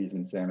get these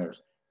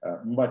incentives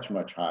much,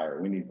 much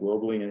higher. We need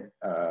globally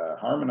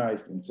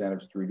harmonized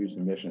incentives to reduce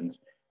emissions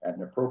at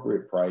an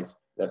appropriate price.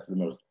 That's the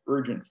most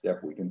urgent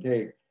step we can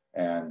take.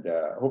 And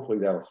hopefully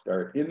that'll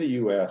start in the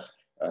US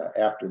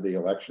after the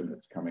election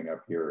that's coming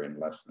up here in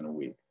less than a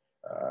week.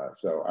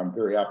 So I'm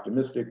very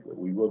optimistic that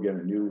we will get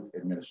a new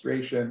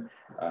administration,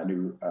 a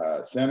new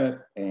Senate,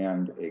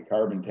 and a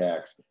carbon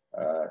tax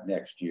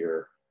next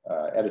year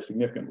at a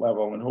significant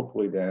level. And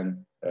hopefully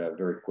then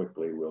very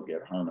quickly we'll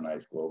get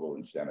harmonized global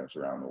incentives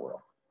around the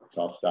world.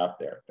 So I'll stop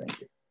there.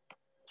 Thank you.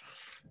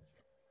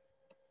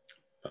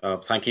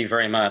 Thank you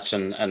very much.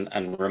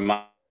 And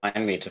remind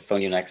me to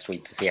phone you next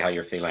week to see how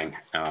you're feeling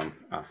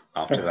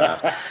after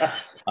that.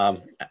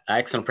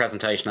 Excellent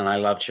presentation. And I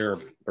loved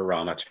your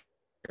barometer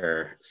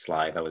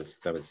slide. That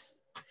was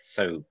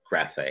so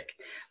graphic.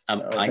 I'm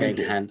going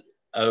to hand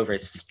over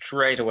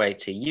straight away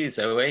to you,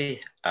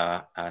 Zoe,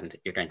 and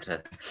you're going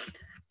to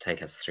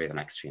take us through the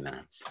next few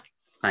minutes.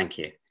 Thank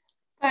you.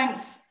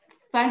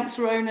 Thanks,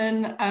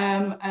 Ronan,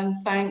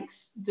 and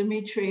thanks,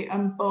 Dimitri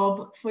and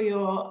Bob, for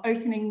your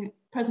opening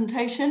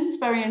presentations.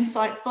 Very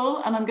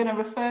insightful, and I'm going to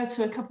refer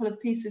to a couple of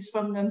pieces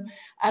from them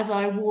as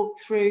I walk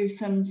through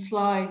some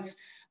slides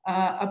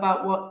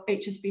about what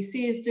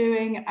HSBC is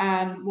doing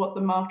and what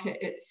the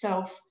market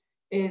itself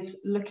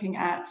is looking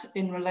at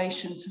in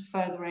relation to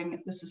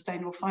furthering the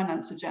sustainable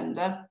finance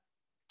agenda.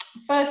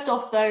 First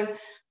off, though,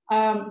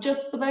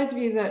 just for those of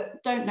you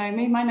that don't know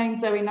me, my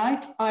name's Zoe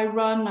Knight. I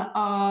run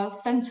our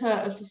Centre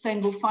of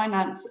Sustainable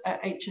Finance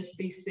at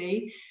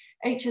HSBC.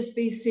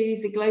 HSBC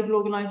is a global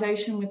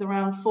organisation with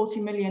around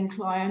 40 million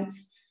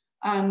clients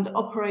and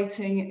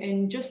operating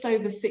in just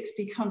over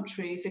 60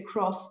 countries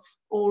across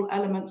all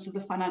elements of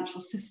the financial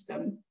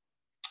system.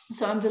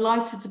 So I'm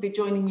delighted to be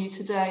joining you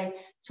today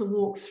to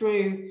walk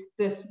through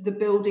the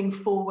building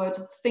forward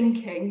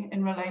thinking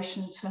in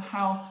relation to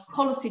how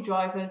policy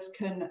drivers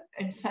can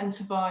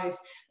incentivise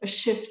a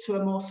shift to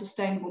a more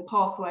sustainable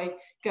pathway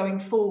going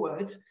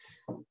forward.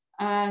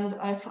 And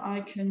if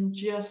I can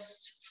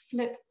just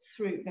flip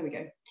through, there we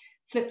go,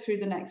 flip through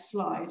the next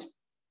slide.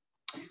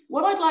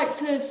 What I'd like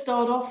to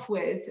start off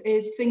with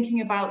is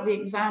thinking about the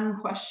exam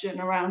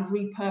question around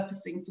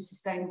repurposing for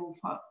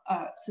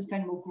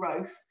sustainable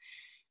growth.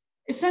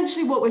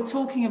 Essentially, what we're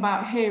talking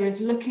about here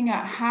is looking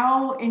at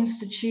how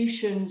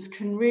institutions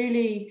can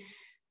really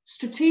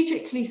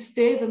strategically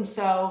steer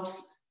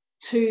themselves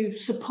to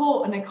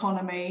support an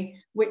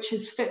economy which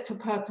is fit for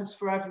purpose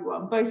for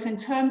everyone, both in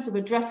terms of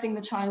addressing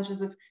the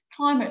challenges of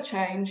climate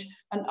change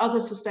and other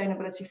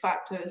sustainability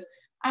factors,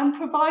 and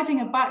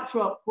providing a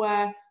backdrop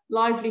where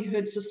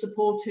livelihoods are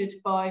supported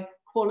by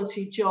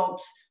quality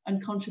jobs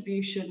and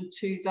contribution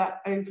to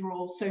that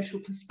overall social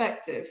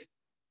perspective.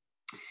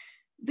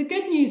 The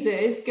good news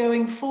is,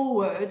 going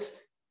forward,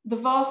 the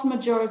vast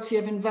majority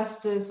of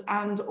investors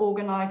and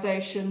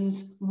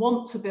organisations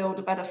want to build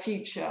a better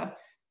future.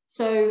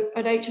 So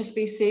at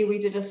HSBC, we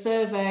did a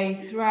survey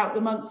throughout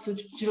the months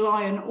of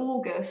July and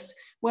August,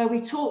 where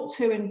we talked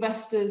to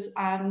investors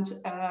and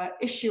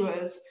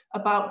issuers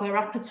about their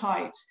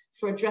appetite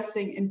for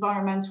addressing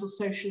environmental,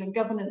 social and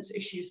governance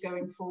issues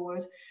going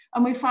forward.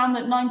 And we found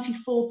that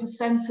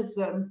 94% of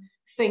them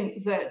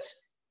think that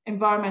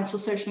environmental,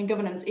 social and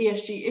governance,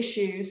 ESG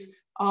issues,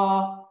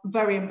 are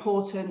very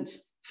important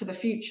for the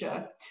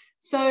future.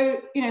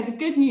 So, you know, the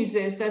good news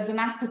is there's an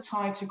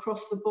appetite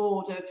across the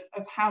board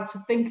of how to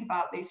think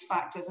about these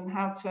factors and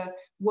how to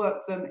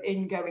work them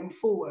in going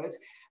forward.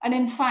 And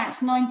in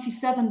fact,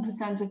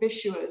 97% of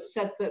issuers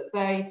said that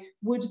they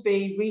would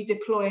be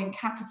redeploying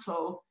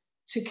capital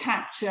to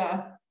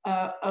capture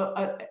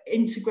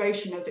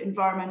integration of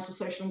environmental,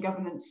 social and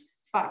governance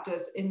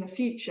factors in the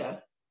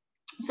future.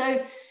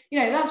 So, you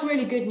know, that's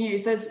really good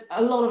news. There's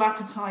a lot of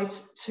appetite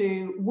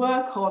to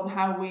work on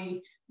how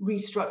we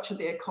restructure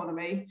the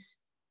economy.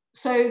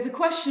 So the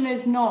question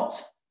is not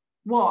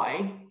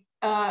why,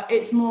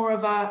 it's more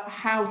of a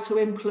how to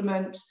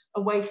implement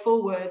a way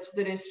forward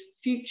that is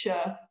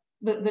future,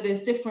 that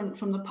is different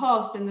from the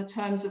past in the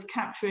terms of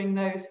capturing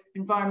those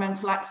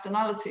environmental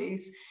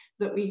externalities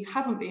that we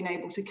haven't been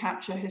able to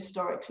capture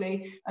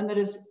historically, and that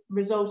has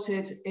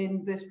resulted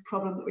in this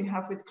problem that we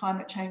have with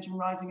climate change and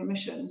rising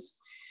emissions.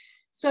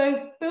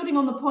 So building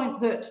on the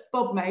point that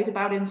Bob made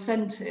about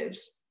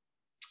incentives,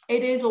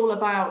 it is all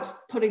about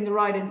putting the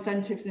right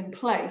incentives in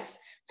place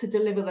to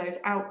deliver those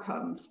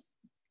outcomes.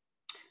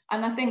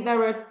 And I think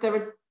there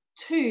are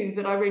two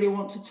that I really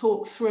want to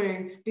talk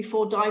through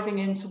before diving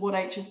into what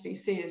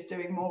HSBC is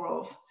doing more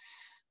of.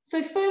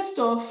 So first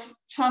off,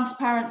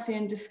 transparency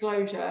and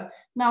disclosure.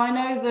 Now, I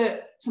know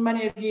that to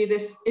many of you,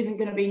 this isn't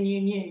going to be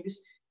new news,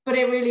 but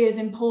it really is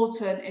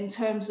important in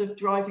terms of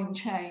driving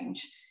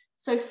change.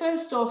 So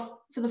first off,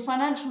 for the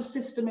financial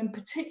system in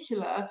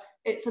particular,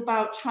 it's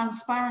about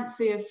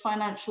transparency of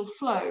financial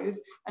flows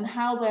and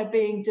how they're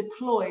being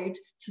deployed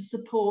to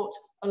support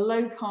a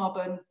low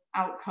carbon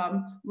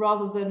outcome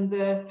rather than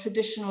the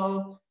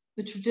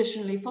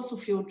traditionally fossil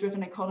fuel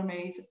driven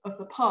economies of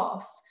the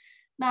past.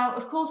 Now,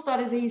 of course, that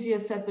is easier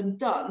said than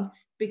done,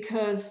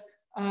 because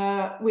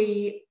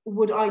we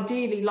would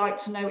ideally like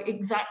to know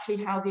exactly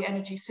how the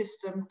energy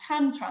system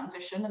can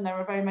transition, and there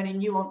are very many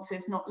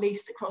nuances, not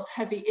least across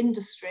heavy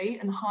industry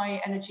and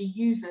high energy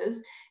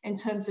users, in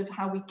terms of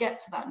how we get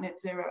to that net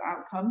zero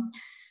outcome.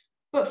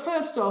 But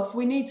first off,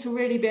 we need to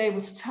really be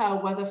able to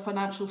tell whether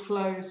financial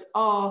flows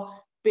are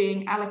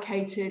being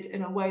allocated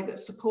in a way that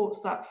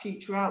supports that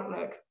future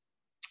outlook.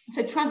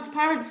 So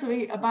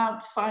transparency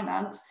about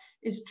finance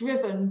is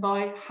driven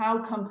by how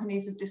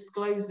companies are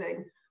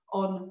disclosing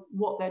on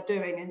what they're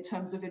doing in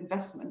terms of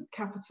investment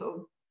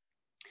capital.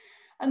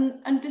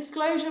 And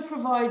disclosure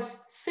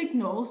provides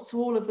signals to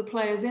all of the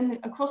players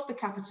across the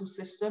capital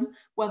system,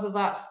 whether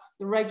that's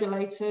the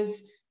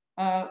regulators,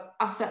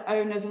 asset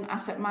owners and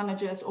asset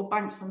managers, or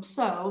banks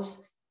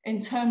themselves, in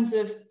terms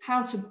of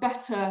how to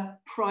better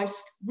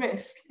price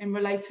risk in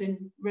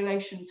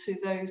relation to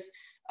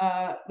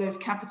those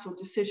capital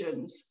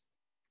decisions.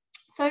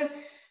 So,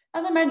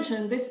 as I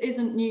mentioned, this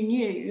isn't new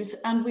news,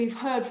 and we've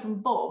heard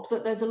from Bob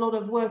that there's a lot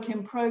of work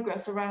in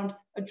progress around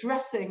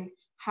addressing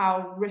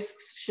how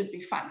risks should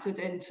be factored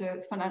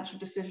into financial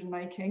decision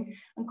making,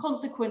 and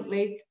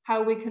consequently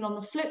how we can, on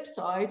the flip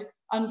side,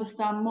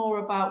 understand more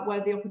about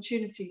where the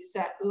opportunity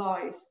set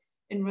lies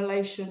in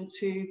relation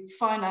to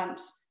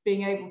finance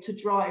being able to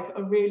drive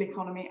a real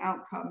economy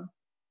outcome.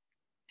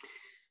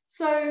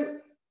 So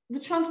the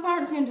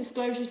transparency and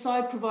disclosure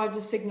side provides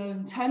a signal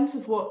intent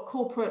of what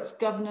corporates,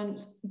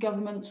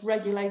 governments,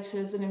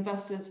 regulators and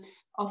investors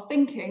are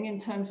thinking in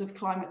terms of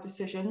climate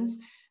decisions.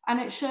 And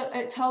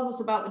it tells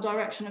us about the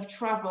direction of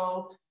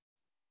travel.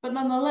 But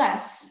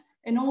nonetheless,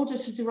 in order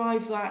to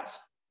derive that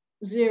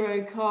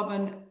zero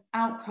carbon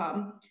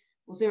outcome,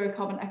 or zero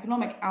carbon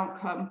economic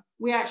outcome,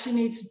 we actually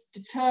need to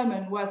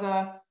determine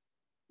whether,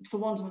 for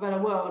want of a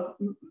better word,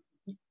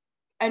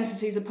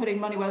 entities are putting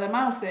money where their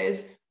mouth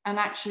is and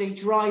actually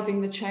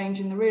driving the change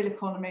in the real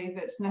economy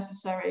that's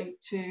necessary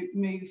to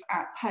move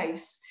at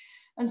pace.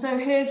 And so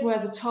here's where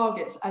the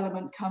targets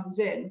element comes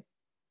in.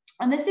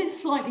 And this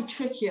is slightly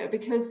trickier,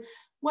 because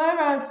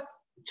whereas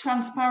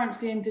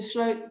transparency and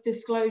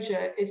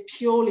disclosure is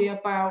purely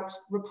about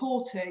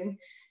reporting,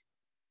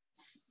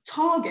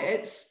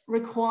 targets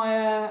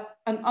require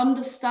an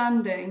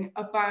understanding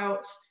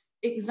about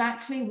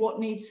exactly what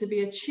needs to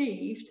be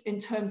achieved in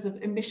terms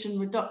of emission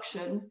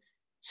reduction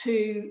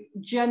to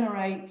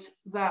generate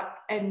that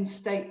end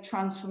state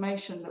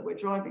transformation that we're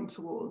driving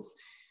towards.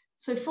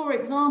 So for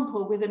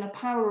example, within a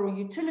power or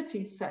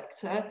utilities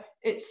sector,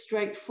 it's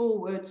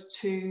straightforward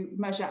to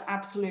measure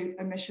absolute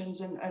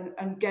emissions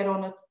and get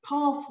on a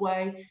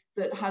pathway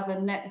that has a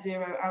net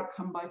zero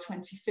outcome by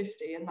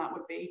 2050, and that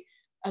would be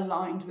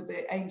aligned with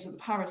the aims of the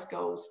Paris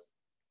goals.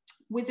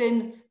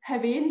 Within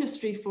heavy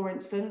industry, for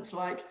instance,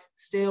 like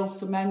steel,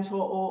 cement,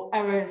 or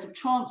areas of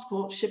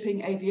transport,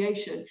 shipping,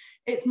 aviation,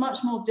 it's much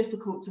more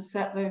difficult to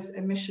set those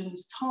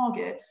emissions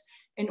targets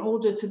in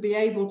order to be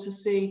able to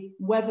see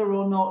whether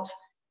or not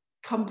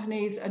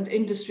companies and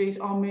industries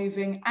are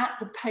moving at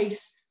the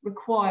pace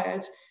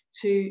required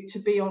to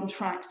be on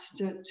track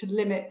to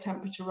limit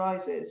temperature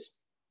rises.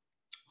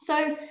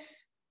 So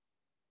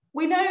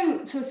we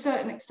know to a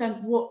certain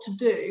extent what to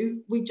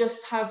do. We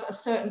just have a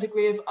certain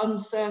degree of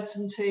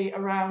uncertainty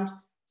around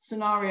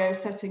scenario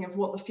setting of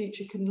what the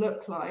future can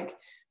look like.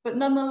 But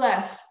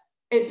nonetheless,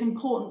 it's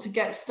important to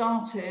get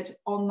started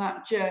on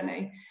that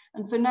journey.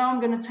 And so now I'm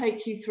going to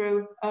take you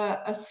through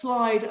a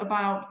slide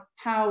about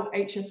how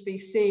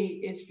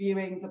HSBC is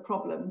viewing the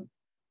problem.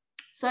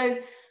 So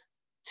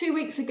 2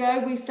 weeks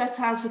ago, we set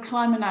out a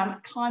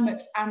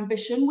climate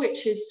ambition,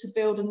 which is to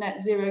build a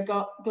net zero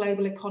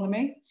global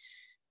economy.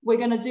 We're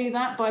going to do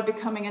that by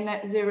becoming a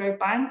net zero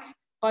bank.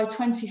 By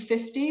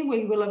 2050,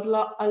 we will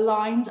have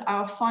aligned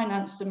our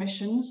financed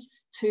emissions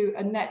to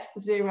a net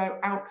zero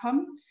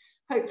outcome.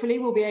 Hopefully,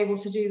 we'll be able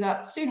to do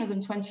that sooner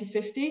than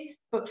 2050.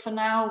 But for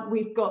now,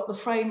 we've got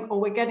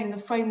we're getting the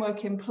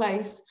framework in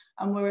place,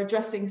 and we're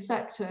addressing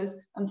sectors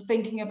and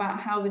thinking about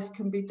how this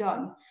can be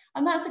done.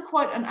 And that's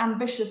quite an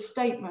ambitious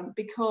statement,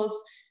 because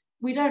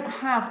we don't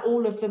have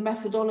all of the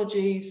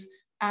methodologies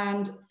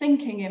and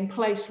thinking in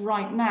place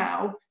right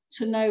now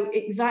to know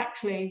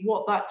exactly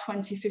what that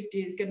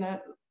 2050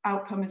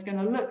 outcome is going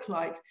to look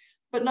like.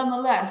 But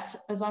nonetheless,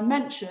 as I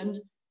mentioned,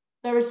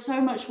 there is so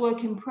much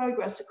work in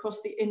progress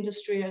across the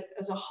industry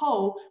as a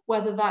whole,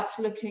 whether that's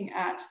looking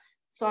at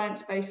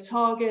science-based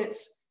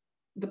targets,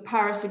 the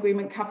Paris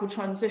Agreement Capital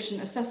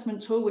Transition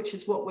Assessment Tool, which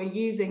is what we're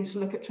using to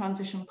look at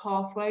transition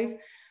pathways,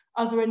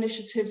 other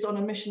initiatives on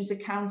emissions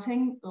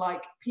accounting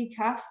like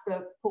PCAF,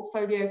 the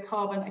Portfolio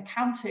Carbon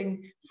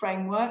Accounting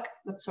Framework,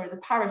 the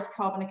Paris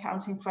Carbon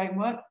Accounting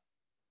Framework,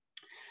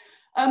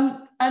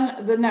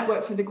 and the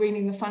Network for the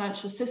Greening the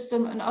Financial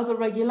System, and other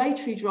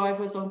regulatory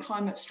drivers on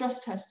climate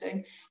stress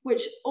testing,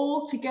 which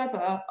all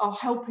together are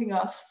helping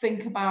us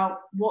think about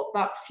what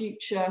that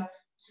future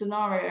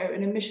scenario,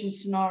 an emission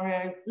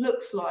scenario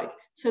looks like,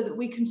 so that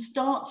we can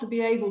start to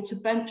be able to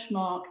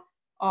benchmark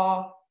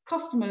our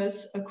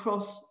customers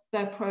across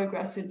their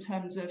progress in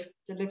terms of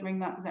delivering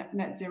that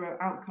net zero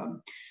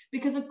outcome.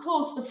 Because of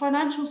course, the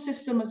financial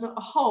system as a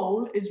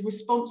whole is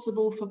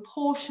responsible for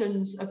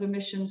portions of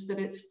emissions that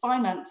it's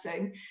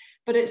financing,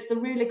 but it's the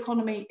real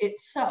economy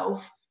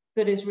itself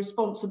that is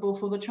responsible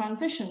for the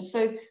transition.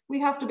 So we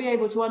have to be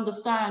able to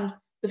understand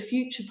the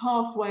future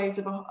pathways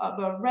of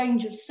a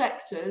range of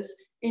sectors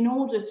in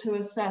order to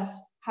assess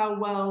how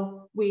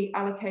well we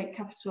allocate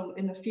capital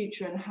in the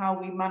future and how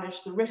we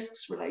manage the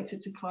risks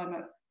related to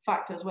climate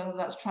factors, whether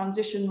that's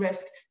transition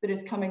risk that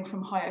is coming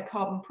from higher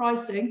carbon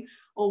pricing,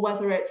 or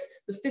whether it's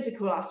the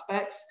physical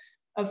aspects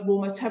of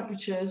warmer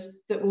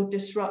temperatures that will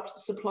disrupt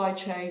supply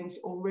chains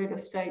or real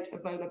estate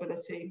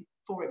availability,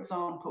 for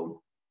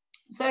example.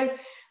 So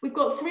we've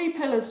got 3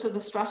 pillars to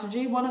the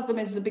strategy. One of them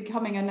is the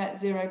becoming a net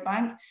zero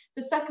bank.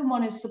 The second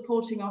one is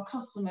supporting our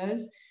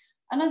customers.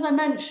 And as I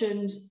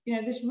mentioned,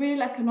 this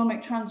real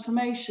economic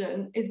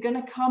transformation is going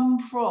to come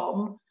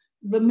from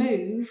the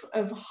move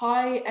of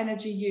high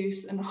energy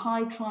use and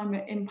high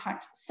climate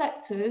impact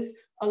sectors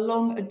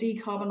along a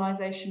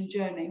decarbonisation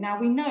journey. Now,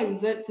 we know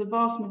that the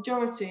vast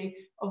majority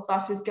of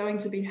that is going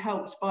to be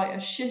helped by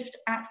a shift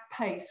at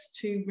pace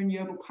to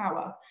renewable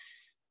power,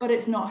 but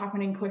it's not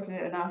happening quickly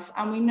enough.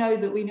 And we know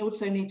that we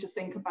also need to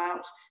think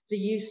about the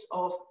use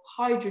of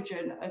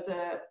hydrogen as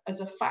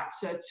a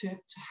factor to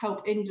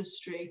help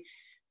industry,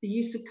 the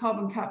use of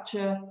carbon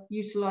capture,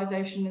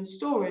 utilisation and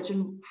storage,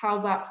 and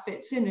how that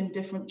fits in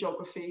different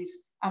geographies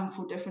and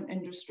for different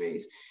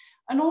industries.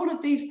 And all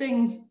of these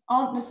things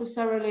aren't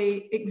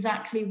necessarily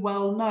exactly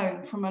well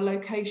known from a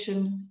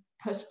location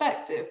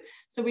perspective.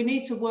 So we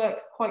need to work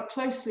quite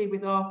closely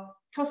with our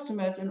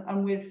customers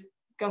and with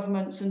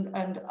governments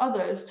and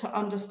others to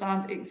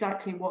understand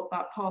exactly what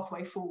that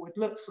pathway forward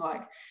looks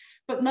like.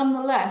 But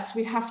nonetheless,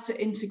 we have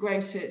to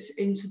integrate it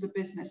into the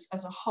business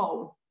as a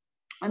whole.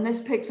 And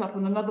this picks up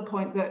on another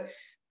point that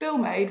Bill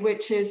made,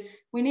 which is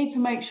we need to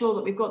make sure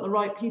that we've got the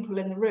right people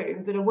in the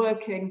room that are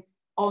working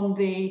on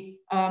the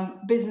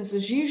business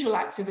as usual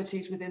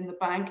activities within the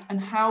bank and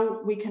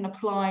how we can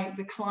apply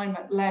the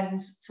climate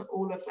lens to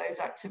all of those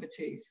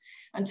activities.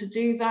 And to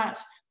do that,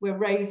 we're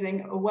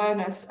raising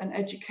awareness and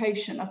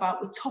education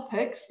about the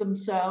topics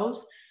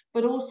themselves,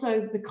 but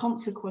also the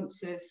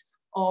consequences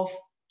of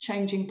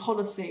changing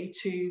policy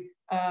to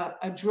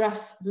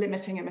address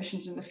limiting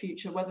emissions in the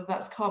future, whether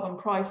that's carbon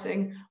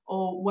pricing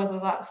or whether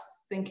that's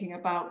thinking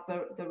about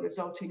the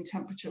resulting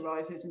temperature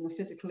rises and the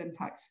physical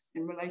impacts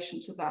in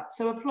relation to that.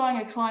 So applying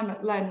a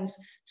climate lens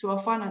to our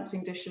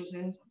financing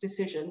decisions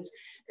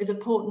is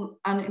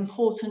an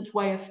important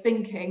way of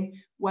thinking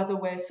whether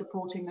we're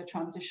supporting the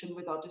transition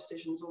with our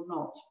decisions or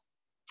not.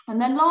 And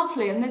then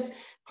lastly, and this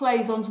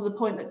plays onto the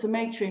point that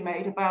Dimitri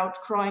made about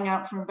crying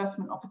out for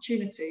investment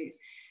opportunities,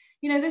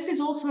 this is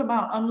also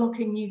about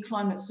unlocking new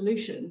climate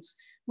solutions.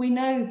 We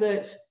know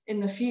that in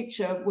the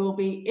future we'll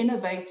be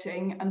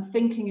innovating and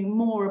thinking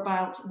more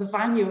about the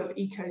value of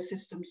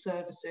ecosystem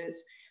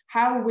services,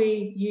 how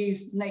we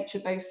use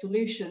nature-based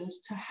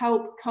solutions to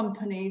help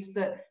companies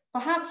that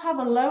perhaps have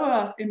a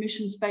lower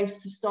emissions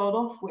base to start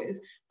off with,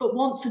 but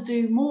want to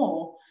do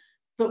more,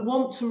 that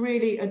want to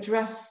really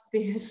address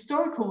the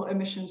historical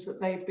emissions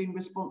that they've been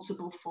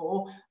responsible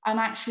for and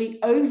actually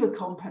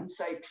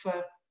overcompensate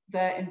for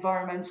their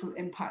environmental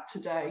impact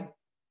today.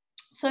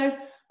 So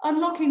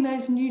unlocking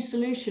those new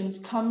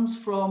solutions comes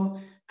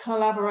from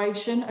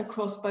collaboration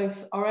across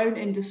both our own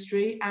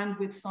industry and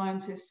with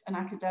scientists and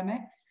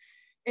academics.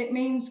 It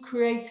means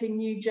creating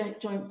new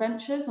joint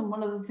ventures, and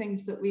one of the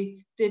things that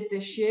we did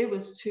this year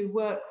was to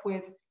work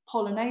with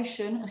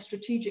Pollination, a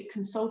strategic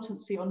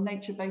consultancy on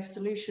nature-based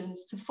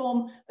solutions, to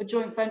form a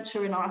joint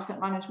venture in our asset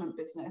management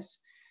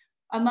business.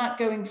 And that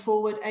going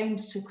forward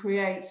aims to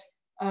create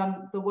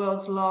the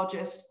world's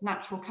largest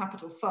natural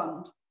capital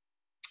fund.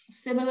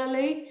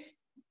 Similarly,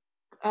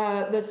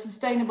 the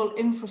sustainable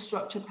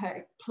infrastructure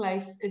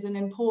place is an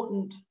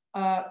important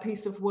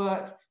piece of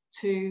work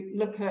to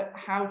look at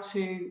how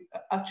to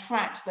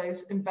attract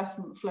those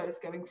investment flows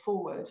going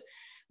forward.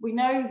 We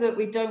know that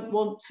we don't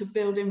want to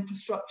build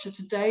infrastructure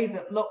today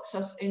that locks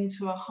us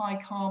into a high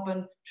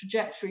carbon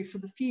trajectory for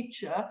the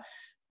future,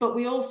 but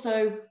we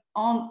also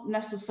aren't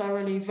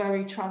necessarily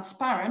very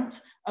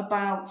transparent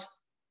about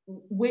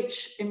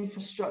which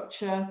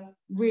infrastructure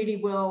really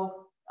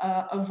will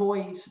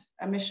avoid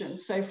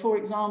emissions. So for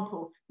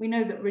example, we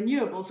know that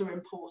renewables are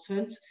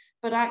important,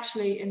 but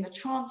actually in the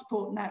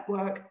transport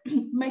network,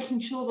 making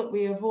sure that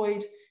we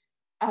avoid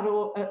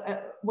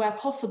where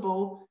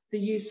possible the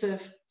use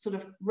of sort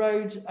of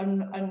road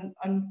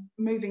and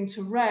moving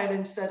to rail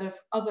instead of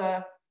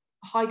other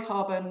high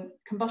carbon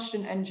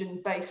combustion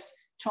engine based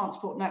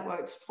transport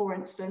networks, for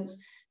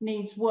instance,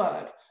 needs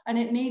work. And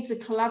it needs a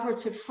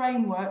collaborative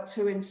framework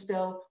to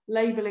instill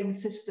labelling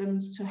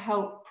systems to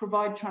help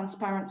provide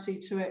transparency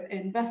to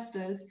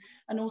investors,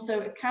 and also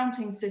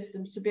accounting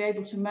systems to be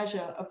able to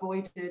measure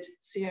avoided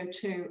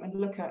CO2 and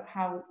look at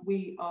how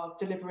we are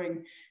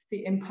delivering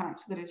the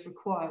impact that is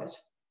required.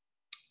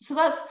 So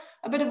that's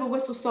a bit of a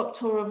whistle-stop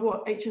tour of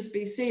what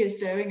HSBC is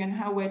doing and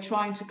how we're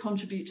trying to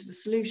contribute to the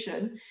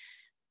solution.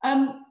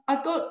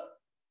 I've got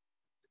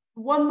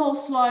one more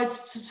slide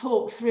to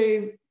talk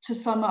through to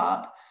sum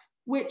up,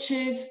 which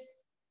is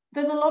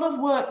there's a lot of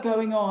work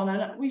going on,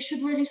 and we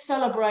should really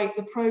celebrate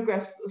the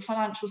progress that the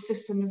financial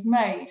system has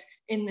made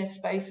in this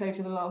space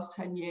over the last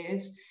 10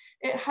 years.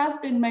 It has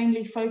been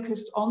mainly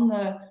focused on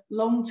the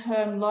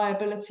long-term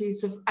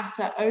liabilities of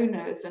asset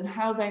owners and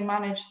how they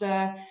manage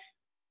their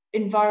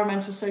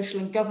environmental, social,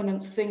 and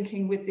governance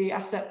thinking with the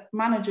asset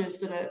managers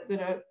that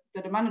are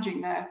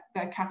managing their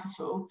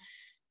capital.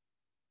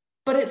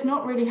 But it's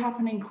not really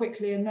happening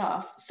quickly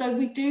enough. So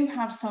we do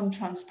have some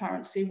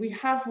transparency. We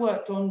have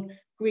worked on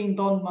green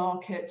bond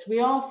markets. We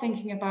are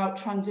thinking about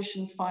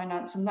transition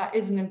finance, and that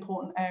is an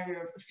important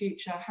area of the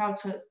future, how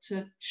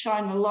to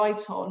shine a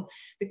light on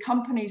the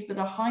companies that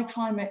are high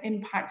climate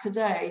impact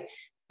today,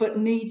 but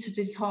need to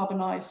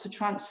decarbonize to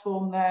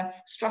transform their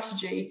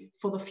strategy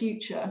for the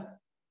future.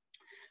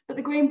 But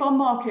the green bond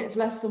market is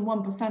less than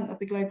 1% of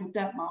the global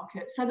debt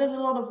market. So there's a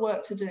lot of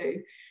work to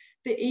do.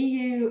 The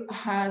EU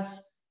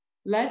has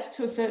led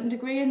to a certain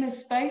degree in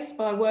this space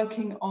by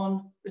working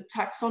on the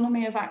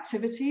taxonomy of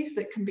activities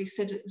that can be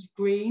considered as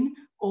green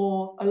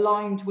or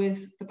aligned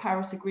with the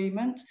Paris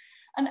Agreement.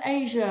 And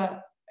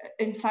Asia,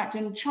 in fact,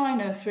 in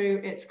China, through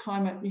its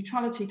climate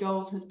neutrality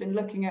goals, has been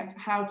looking at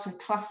how to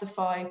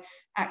classify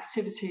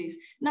activities.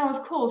 Now,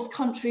 of course,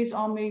 countries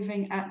are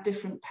moving at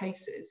different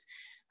paces,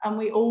 and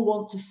we all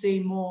want to see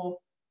more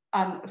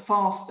and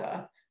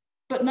faster.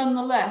 But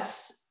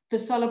nonetheless, the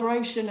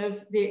celebration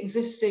of the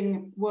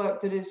existing work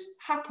that has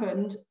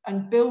happened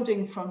and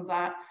building from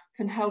that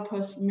can help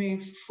us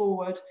move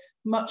forward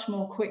much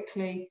more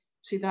quickly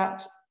to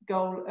that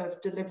goal of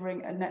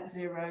delivering a net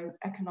zero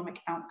economic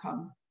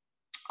outcome.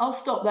 I'll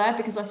stop there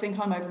because I think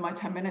I'm over my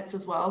 10 minutes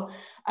as well.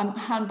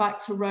 Hand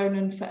back to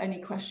Ronan for any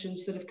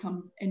questions that have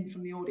come in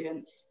from the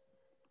audience.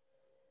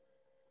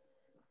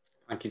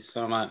 Thank you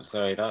so much,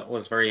 Zoe. That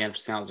was very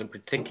interesting. That was a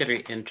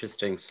particularly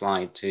interesting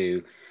slide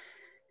to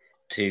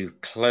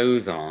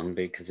close on,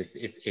 because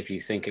if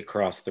you think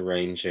across the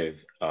range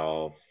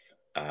of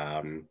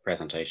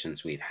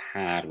presentations we've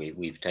had,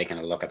 we've taken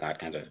a look at that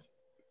kind of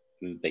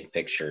big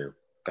picture,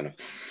 kind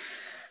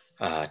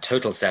of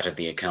total set of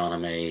the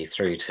economy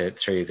through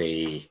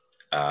the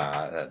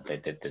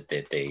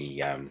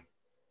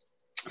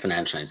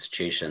financial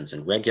institutions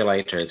and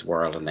regulators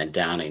world, and then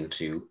down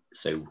into,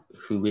 so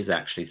who is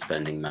actually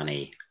spending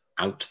money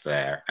out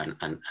there,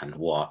 and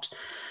what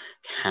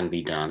can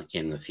be done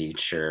in the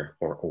future,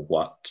 or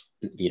what,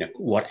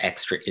 what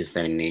extra is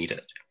there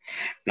needed.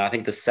 And I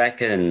think the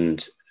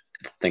second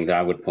thing that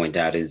I would point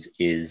out is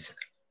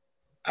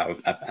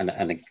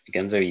and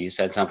again, Zoe, you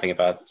said something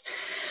about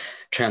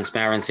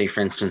transparency, for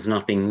instance,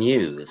 not being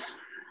news,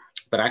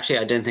 but actually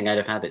I don't think I'd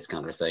have had this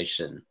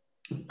conversation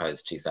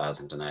post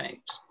 2008,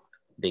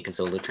 because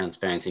although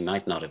transparency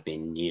might not have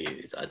been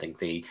news, I think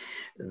the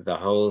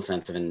whole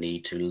sense of a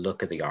need to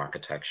look at the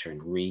architecture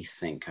and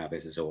rethink how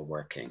this is all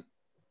working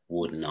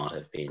would not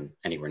have been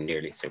anywhere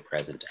nearly so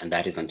present. And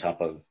that is on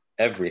top of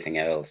everything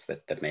else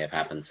that may have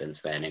happened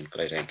since then,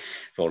 including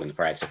falling the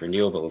price of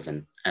renewables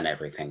and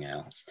everything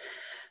else.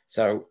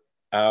 So,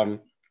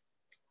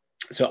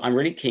 so I'm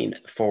really keen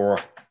for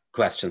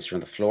questions from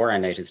the floor. I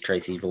noticed,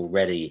 Tracy, you've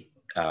already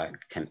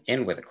come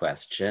in with a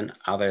question.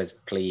 Others,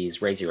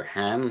 please raise your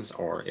hands,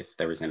 or if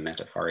there is a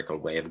metaphorical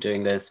way of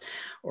doing this,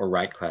 or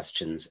write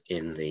questions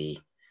in the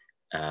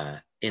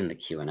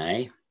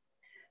Q&A.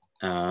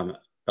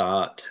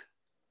 But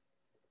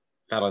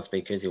fellow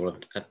speakers, you will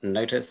have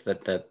noticed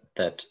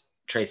that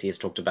Tracy has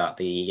talked about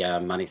the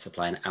money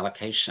supply and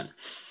allocation.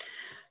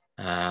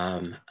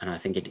 And I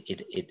think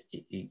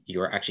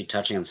you're actually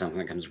touching on something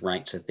that comes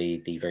right to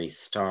the very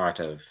start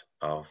of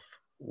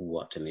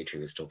what Dimitri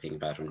was talking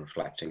about and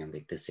reflecting on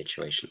the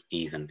situation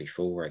even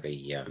before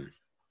the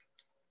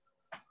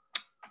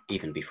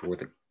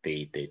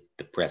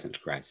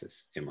present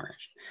crisis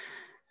emerged.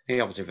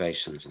 Any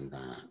observations on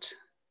that?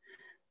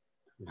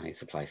 Money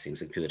supply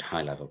seems a good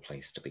high-level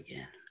place to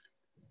begin.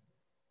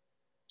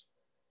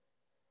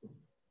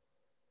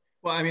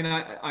 Well, I mean,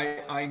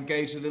 I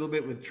engaged a little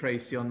bit with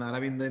Tracy on that. I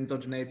mean, the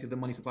endogeneity of the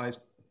money supply is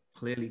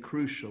clearly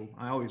crucial.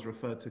 I always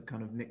refer to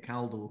kind of Nick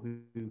Caldwell,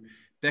 who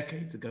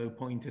decades ago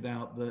pointed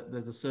out that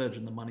there's a surge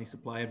in the money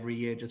supply every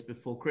year just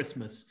before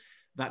Christmas.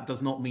 That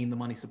does not mean the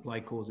money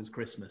supply causes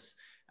Christmas.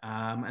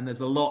 And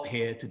there's a lot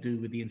here to do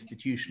with the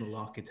institutional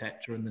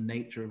architecture and the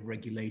nature of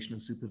regulation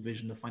and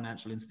supervision of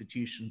financial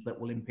institutions that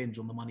will impinge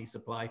on the money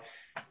supply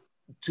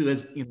to,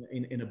 as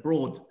in a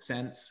broad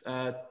sense,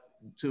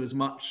 to as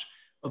much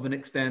of an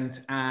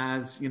extent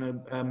as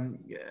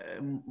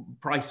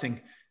pricing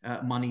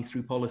money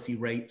through policy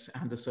rates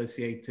and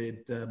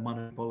associated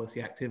monetary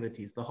policy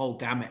activities. The whole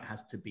gamut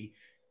has to be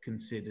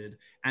considered,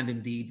 and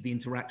indeed the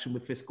interaction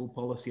with fiscal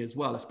policy as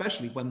well,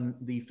 especially when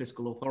the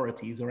fiscal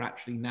authorities are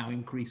actually now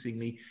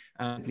increasingly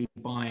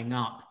buying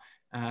up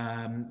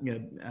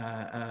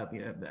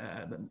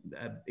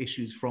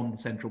issues from the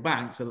central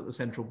bank, so that the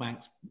central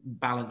bank's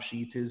balance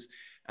sheet is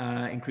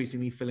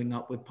increasingly filling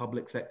up with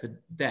public sector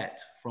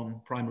debt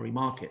from primary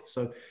markets.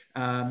 So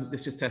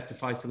this just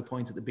testifies to the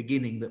point at the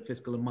beginning that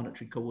fiscal and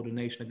monetary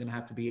coordination are going to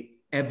have to be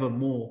ever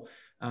more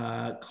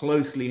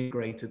closely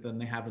integrated than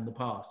they have in the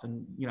past.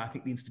 And I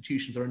think the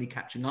institutions are only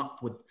catching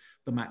up with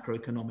the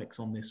macroeconomics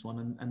on this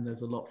one, and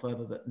there's a lot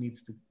further that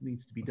needs to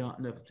be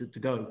done to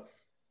go.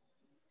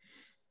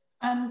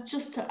 And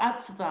just to add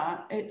to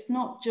that, it's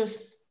not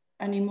just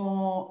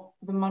anymore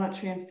the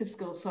monetary and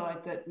fiscal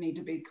side that need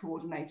to be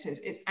coordinated.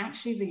 It's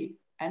actually the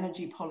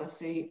energy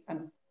policy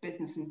and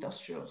business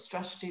industrial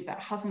strategy that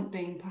hasn't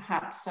been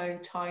perhaps so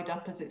tied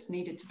up as it's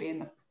needed to be in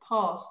the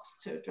past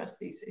to address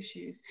these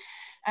issues.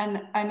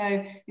 And I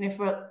know,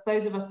 for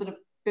those of us that have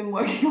been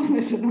working on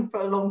this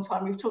for a long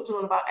time, we've talked a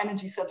lot about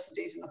energy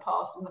subsidies in the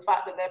past and the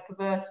fact that they're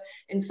perverse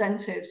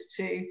incentives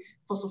to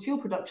fossil fuel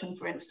production,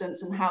 for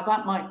instance, and how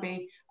that might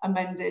be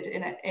amended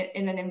in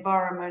an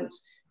environment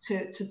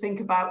to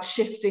think about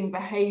shifting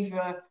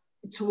behavior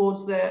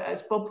towards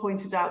as Bob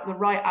pointed out, the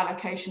right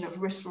allocation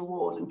of risk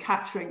reward and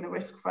capturing the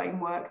risk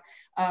framework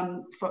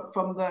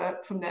from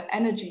the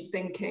energy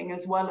thinking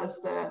as well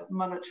as the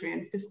monetary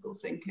and fiscal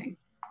thinking.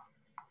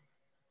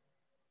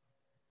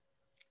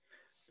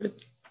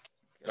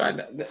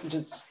 I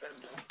just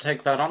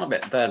take that on a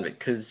bit then,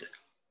 because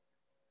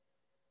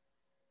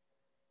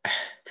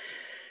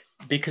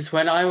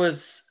when I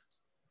was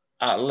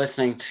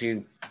listening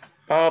to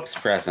Bob's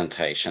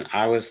presentation,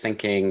 I was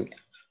thinking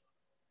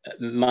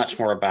much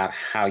more about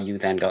how you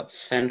then got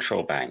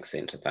central banks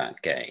into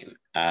that game.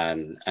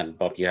 And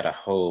Bob, you had a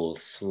whole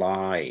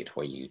slide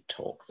where you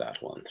talk that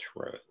one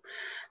through.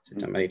 So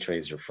Dimitri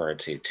has referred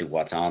to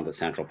what's on the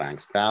central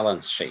bank's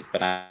balance sheet,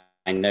 but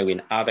I know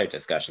in other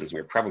discussions,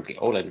 we're probably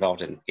all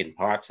involved in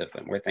parts of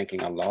them. We're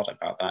thinking a lot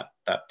about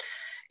that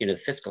the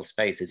fiscal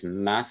space is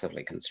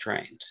massively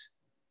constrained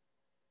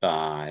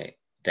by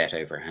debt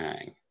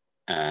overhang.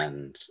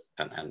 And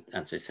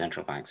so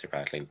central banks are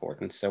vitally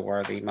important. So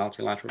are the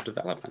multilateral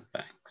development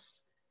banks.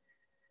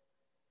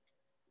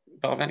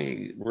 Bob,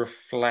 any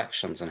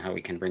reflections on how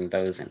we can bring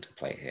those into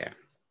play here?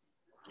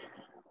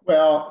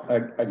 Well,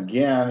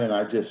 again, and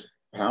I just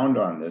pound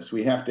on this,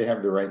 we have to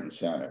have the right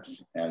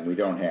incentives, and we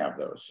don't have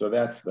those. So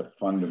that's the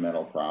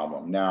fundamental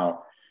problem.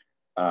 Now,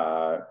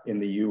 in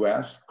the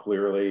US,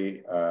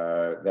 clearly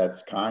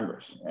that's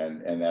Congress,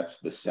 and that's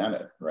the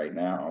Senate right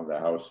now. The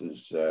House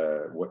is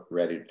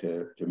ready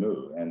to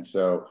move. And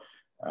so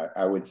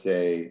I would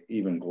say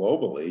even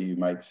globally, you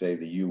might say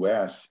the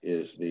US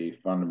is the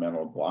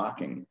fundamental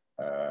blocking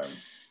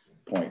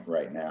point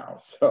right now.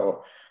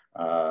 So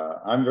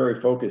I'm very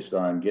focused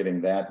on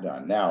getting that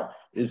done. Now,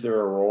 is there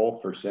a role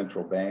for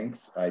central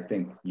banks? I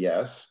think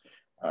yes.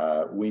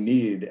 We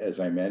need, as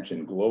I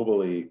mentioned,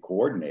 globally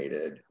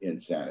coordinated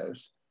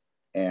incentives.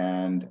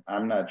 And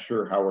I'm not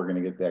sure how we're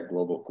going to get that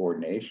global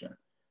coordination.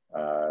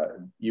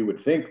 You would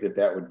think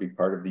that would be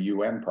part of the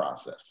UN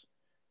process.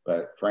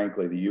 But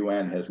frankly, the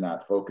UN has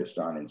not focused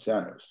on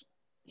incentives,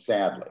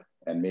 sadly.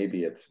 And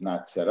maybe it's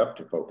not set up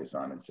to focus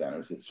on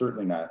incentives. It's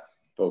certainly not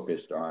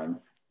focused on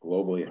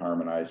globally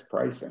harmonized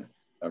pricing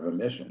of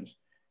emissions.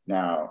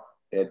 Now,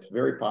 it's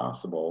very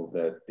possible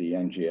that the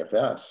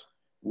NGFS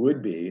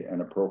would be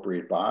an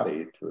appropriate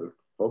body to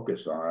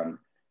focus on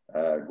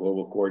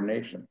global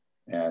coordination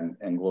and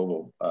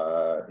global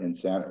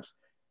incentives.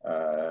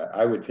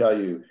 I would tell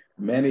you,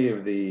 many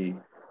of the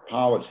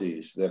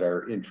policies that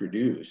are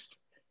introduced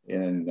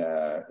in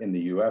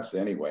the US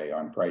anyway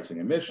on pricing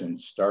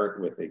emissions start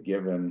with a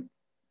given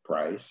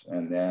price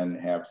and then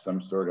have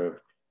some sort of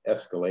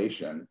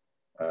escalation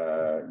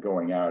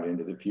going out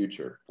into the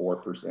future,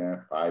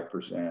 4%,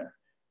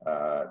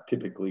 5%,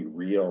 typically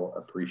real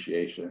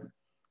appreciation.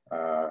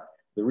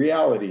 The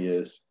reality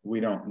is we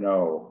don't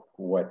know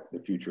what the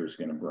future is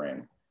going to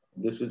bring.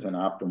 This is an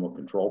optimal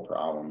control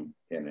problem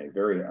in a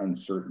very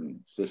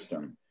uncertain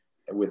system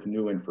with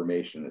new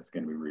information that's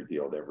going to be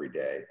revealed every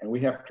day. And we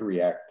have to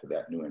react to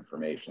that new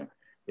information.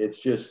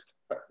 It's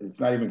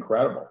not even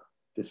credible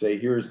to say,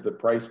 here's the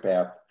price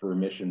path for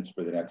emissions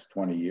for the next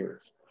 20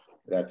 years.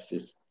 That's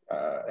just,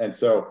 and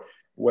so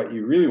what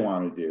you really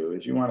want to do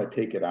is you want to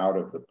take it out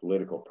of the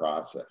political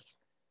process.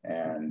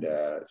 And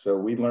so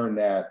we learned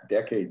that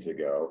decades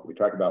ago. We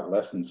talk about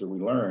lessons that we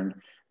learned.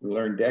 We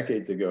learned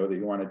decades ago that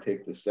you want to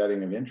take the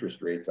setting of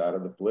interest rates out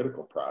of the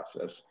political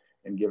process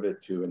and give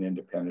it to an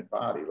independent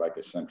body like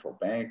a central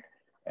bank,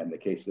 and in the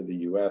case of the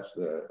US,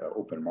 the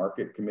Open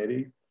Market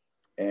Committee.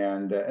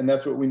 And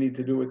that's what we need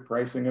to do with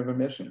pricing of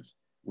emissions.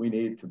 We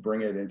need to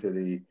bring it into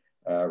the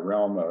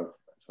realm of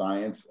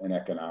science and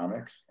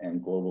economics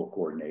and global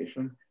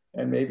coordination.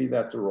 And maybe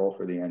that's a role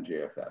for the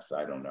NGFS,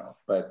 I don't know.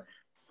 But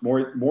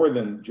more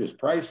than just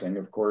pricing,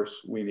 of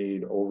course, we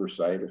need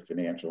oversight of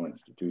financial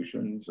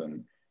institutions,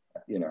 and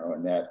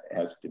that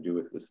has to do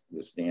with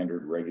the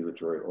standard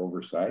regulatory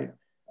oversight.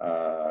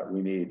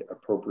 We need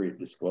appropriate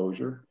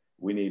disclosure.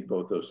 We need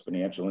both those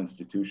financial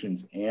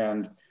institutions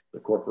and the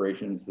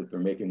corporations that they're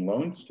making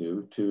loans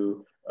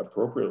to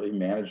appropriately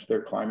manage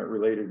their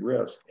climate-related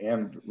risk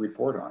and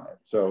report on it.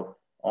 So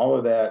all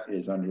of that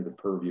is under the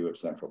purview of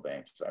central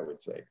banks, I would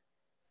say.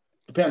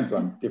 depends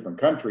on different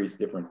countries,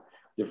 different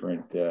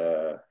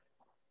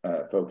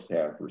folks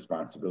have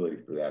responsibility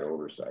for that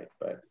oversight,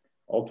 but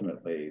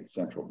ultimately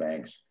central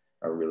banks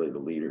are really the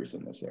leaders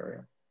in this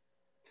area.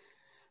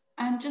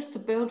 And just to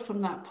build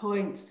from that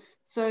point,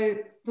 so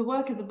the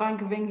work of the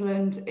Bank of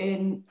England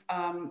in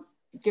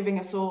giving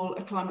us all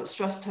a climate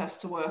stress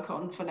test to work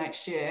on for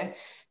next year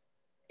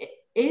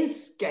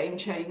is game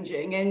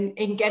changing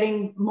in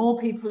getting more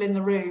people in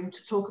the room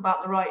to talk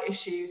about the right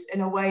issues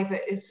in a way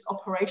that is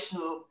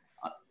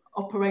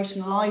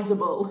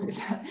operationalizable,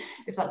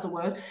 if that's a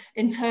word,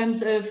 in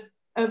terms of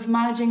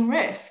managing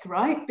risk,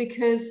 right?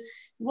 Because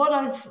what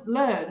I've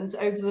learned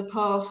over the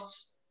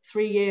past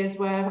 3 years,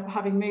 where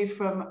having moved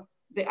from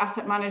the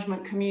asset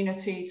management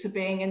community to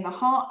being in the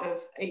heart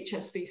of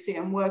HSBC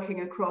and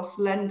working across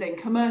lending,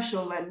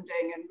 commercial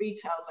lending and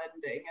retail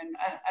lending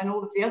and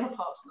all of the other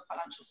parts of the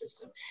financial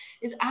system,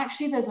 is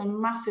actually there's a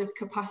massive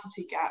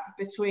capacity gap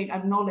between,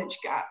 a knowledge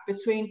gap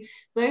between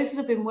those that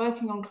have been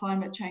working on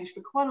climate change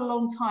for quite a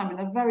long time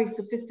and are very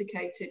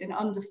sophisticated in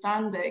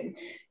understanding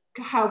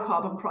how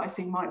carbon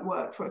pricing might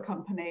work for a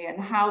company and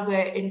how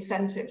their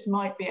incentives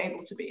might be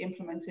able to be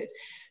implemented,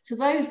 to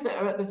those that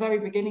are at the very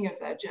beginning of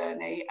their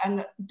journey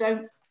and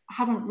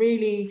haven't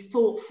really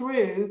thought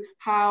through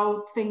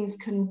how things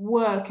can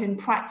work in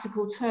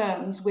practical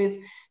terms with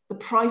the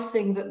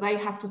pricing that they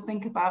have to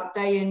think about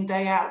day in,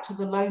 day out to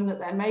the loan that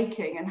they're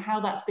making and how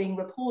that's being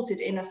reported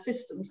in a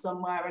system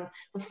somewhere, and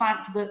the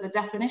fact that the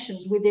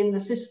definitions within the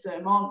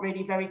system aren't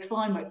really very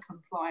climate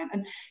compliant.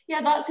 And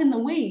yeah, that's in the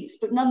weeds,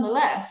 but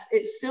nonetheless,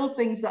 it's still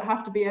things that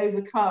have to be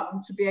overcome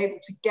to be able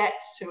to get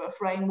to a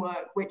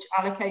framework which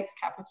allocates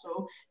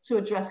capital to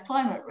address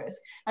climate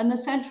risk. And the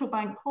central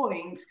bank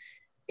point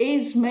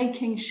is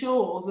making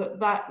sure that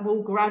that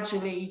will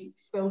gradually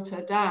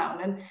filter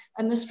down.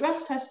 And the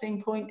stress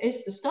testing point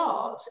is the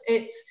start.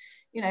 It's,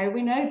 you know,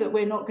 we know that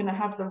we're not going to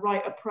have the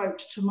right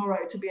approach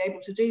tomorrow to be able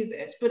to do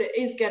this, but it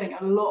is getting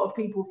a lot of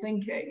people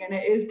thinking, and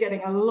it is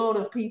getting a lot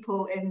of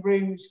people in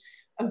rooms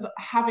of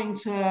having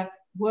to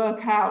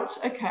work out,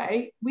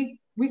 okay,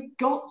 we've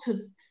got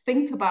to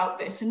think about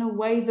this in a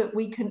way that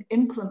we can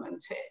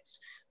implement it.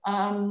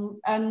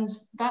 And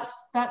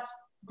that's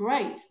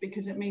great,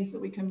 because it means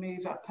that we can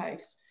move at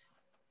pace.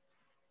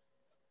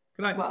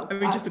 Can I, well, I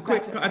mean, just a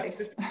quick, and I think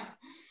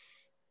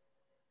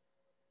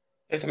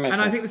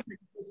this is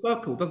a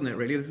circle, doesn't it,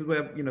 really? This is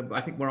where, you know,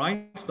 I think where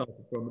I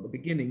started from at the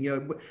beginning. You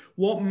know,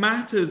 what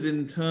matters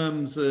in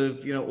terms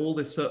of, you know, all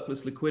this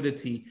surplus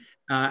liquidity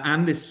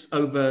and this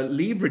over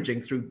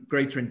leveraging through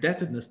greater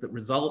indebtedness that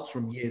results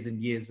from years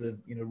and years of,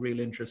 you know,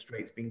 real interest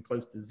rates being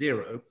close to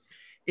zero,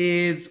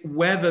 is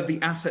whether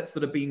the assets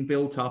that are being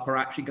built up are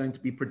actually going to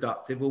be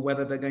productive or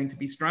whether they're going to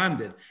be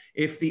stranded.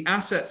 If the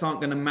assets aren't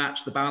going to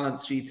match the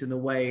balance sheet in a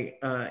way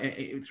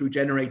through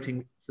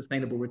generating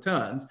sustainable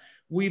returns,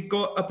 we've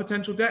got a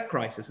potential debt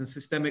crisis and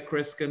systemic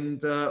risk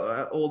and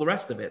all the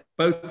rest of it,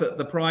 both at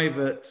the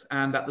private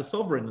and at the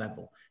sovereign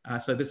level.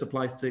 So this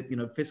applies to, you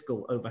know,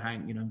 fiscal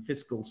overhang, you know, and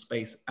fiscal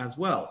space as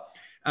well.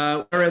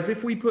 Whereas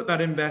if we put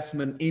that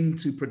investment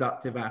into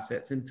productive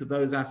assets, into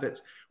those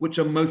assets which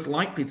are most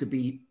likely to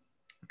be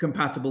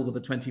compatible with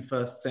the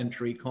 21st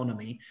century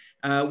economy,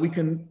 we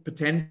can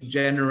potentially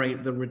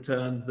generate the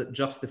returns that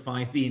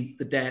justify the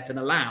debt and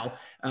allow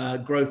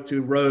growth to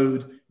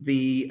erode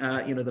the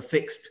you know, the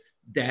fixed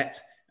debt,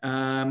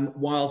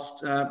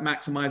 whilst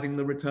maximizing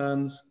the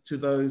returns to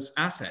those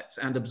assets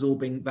and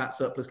absorbing that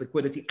surplus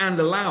liquidity and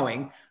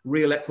allowing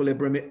real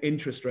equilibrium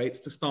interest rates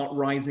to start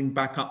rising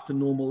back up to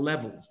normal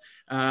levels.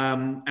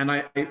 And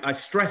I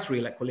stress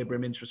real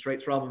equilibrium interest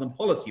rates rather than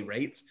policy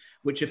rates,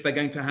 which, if they're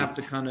going to have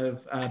to kind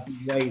of be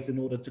raised in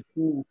order to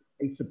cool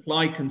a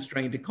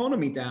supply-constrained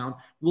economy down,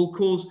 will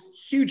cause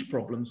huge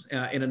problems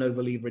in an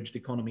over-leveraged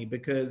economy,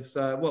 because,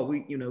 well,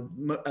 you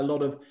know, a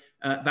lot of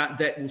that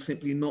debt will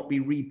simply not be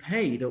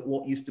repaid at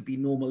what used to be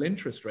normal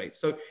interest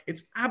rates. So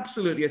it's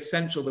absolutely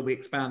essential that we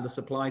expand the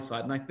supply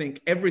side, and I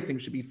think everything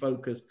should be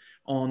focused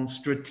on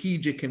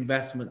strategic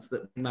investments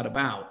that bring that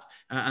about,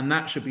 and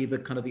that should be the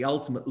kind of the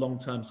ultimate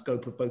long-term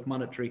scope of both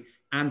monetary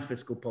and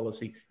fiscal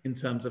policy in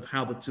terms of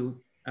how the two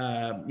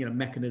you know,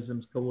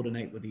 mechanisms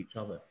coordinate with each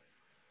other.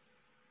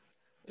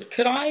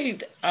 Could I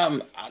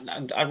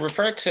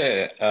refer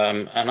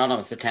to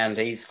anonymous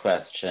attendee's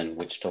question,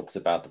 which talks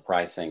about the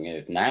pricing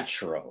of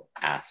natural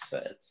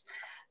assets,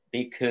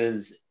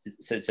 because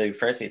so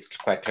firstly, it's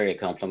quite clearly a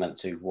compliment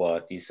to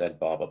what you said,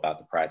 Bob, about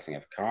the pricing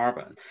of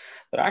carbon.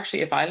 But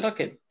actually, if I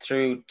look at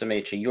through,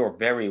 Dimitri, your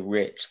very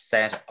rich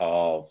set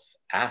of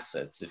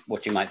assets,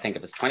 what you might think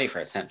of as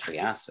 21st century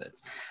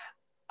assets,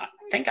 I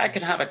think I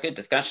could have a good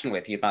discussion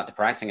with you about the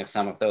pricing of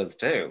some of those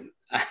too,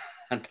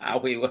 and how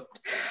we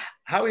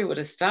would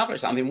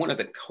establish. I mean, one of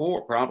the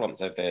core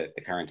problems of the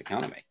current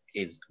economy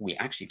is we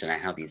actually don't know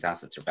how these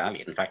assets are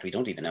valued. In fact, we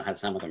don't even know how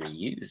some of them are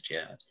used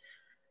yet.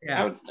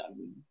 Yeah,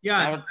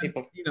 how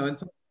people, you know, and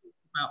something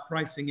about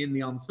pricing in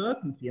the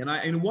uncertainty.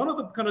 And one of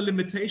the kind of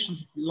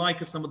limitations, if you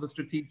like, of some of the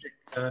strategic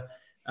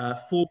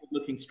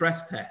forward-looking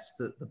stress tests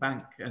that the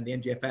bank and the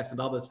NGFS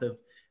and others have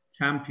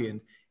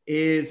championed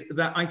is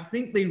that I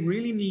think they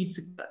really need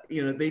to,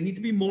 they need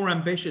to be more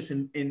ambitious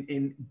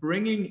in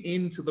bringing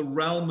into the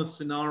realm of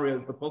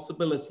scenarios the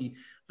possibility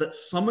that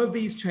some of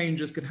these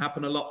changes could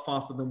happen a lot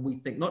faster than we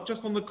think, not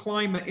just on the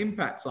climate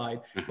impact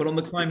side, but on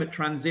the climate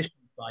transition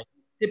side,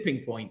 tipping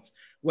points,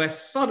 where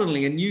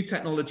suddenly a new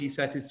technology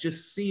set is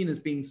just seen as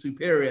being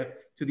superior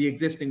to the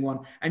existing one,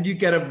 and you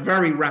get a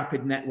very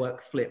rapid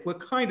network flip. We're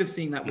kind of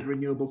seeing that with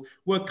renewables.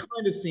 We're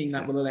kind of seeing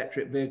that with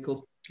electric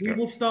vehicles. We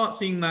will start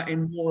seeing that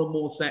in more and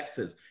more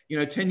sectors.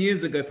 10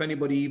 years ago, if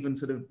anybody even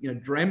sort of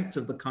dreamt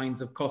of the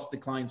kinds of cost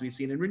declines we've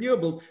seen in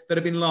renewables, that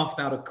have been laughed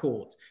out of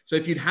court. So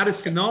if you'd had a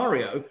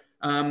scenario,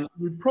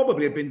 we'd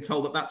probably have been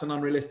told that that's an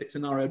unrealistic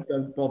scenario,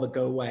 don't bother,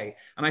 go away.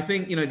 And I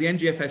think the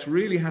NGFS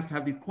really has to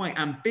have these quite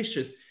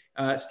ambitious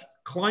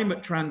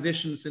climate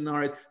transition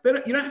scenarios.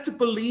 You don't have to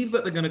believe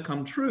that they're going to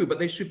come true, but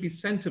they should be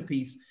center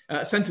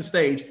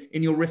stage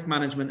in your risk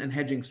management and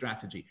hedging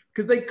strategy,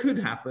 because they could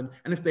happen.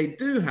 And if they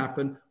do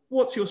happen,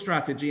 what's your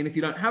strategy? And if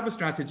you don't have a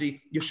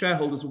strategy, your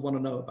shareholders will want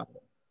to know about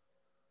it.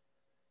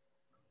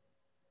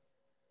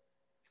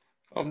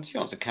 Do you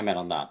want to comment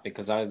on that?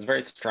 Because I was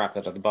very struck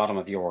that at the bottom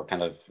of your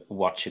kind of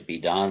what should be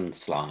done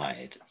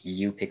slide,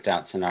 you picked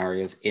out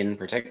scenarios in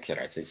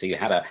particular. So you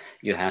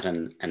had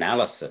an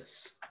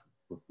analysis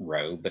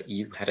row, but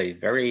you had a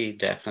very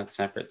definite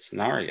separate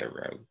scenario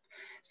row.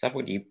 Is that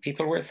what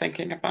people were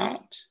thinking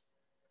about?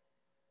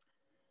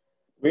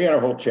 We had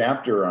a whole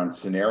chapter on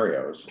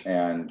scenarios,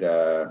 and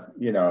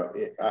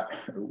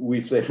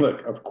we say,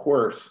 look, of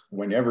course,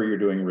 whenever you're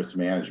doing risk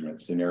management,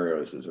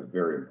 scenarios is a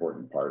very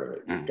important part of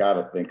it. You've got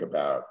to think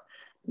about,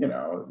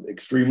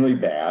 extremely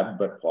bad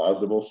but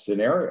plausible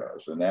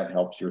scenarios, and that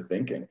helps your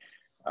thinking.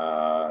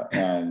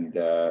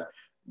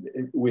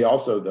 We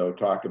also, though,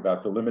 talk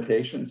about the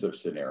limitations of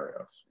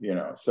scenarios.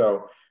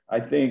 So I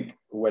think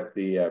what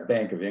the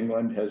Bank of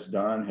England has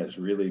done has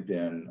really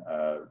been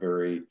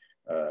very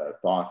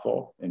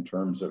thoughtful in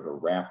terms of a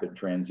rapid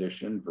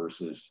transition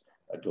versus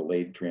a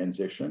delayed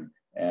transition,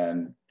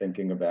 and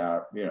thinking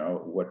about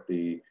what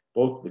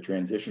both the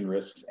transition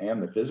risks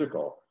and the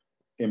physical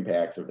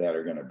impacts of that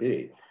are going to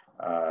be.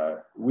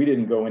 We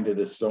didn't go into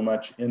this so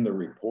much in the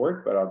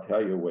report, but I'll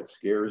tell you what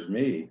scares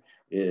me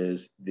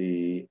is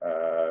the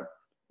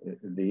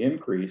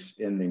increase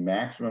in the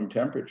maximum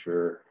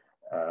temperature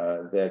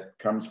that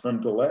comes from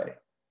delay.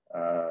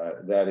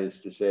 That is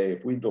to say,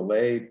 if we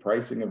delay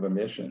pricing of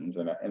emissions,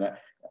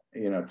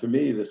 to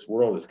me, this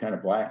world is kind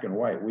of black and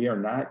white. We are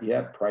not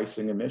yet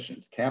pricing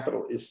emissions.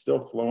 Capital is still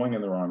flowing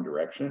in the wrong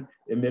direction.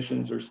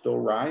 Emissions are still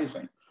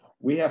rising.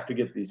 We have to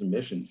get these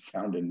emissions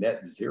down to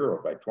net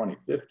zero by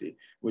 2050,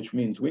 which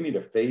means we need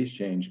a phase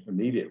change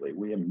immediately.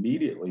 We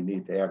immediately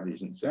need to have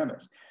these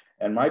incentives.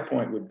 And my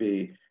point would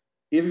be,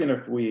 even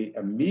if we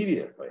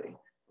immediately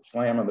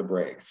slam on the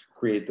brakes,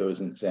 create those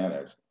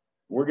incentives,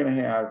 we're going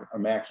to have a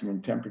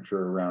maximum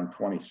temperature around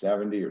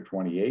 2070 or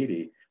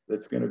 2080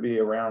 that's going to be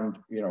around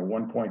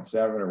 1.7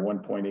 or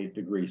 1.8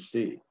 degrees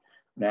C.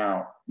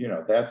 Now,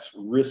 that's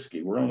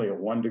risky. We're only at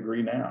 1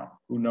 degree now.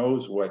 Who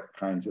knows what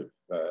kinds of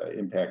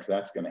impacts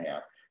that's going to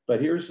have.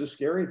 But here's the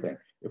scary thing.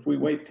 If we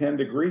wait 10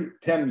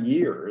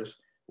 years,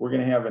 we're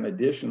going to have an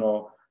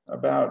additional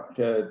about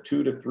 2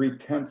 to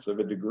 3/10 of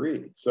a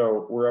degree.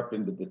 So we're up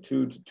into the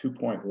 2 to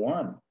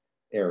 2.1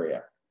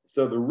 area.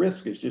 So the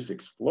risk is just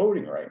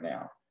exploding right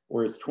now.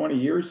 Whereas 20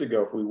 years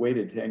ago, if we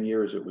waited 10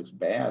 years, it was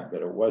bad,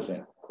 but it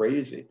wasn't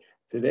crazy.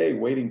 Today,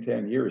 waiting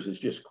 10 years is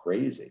just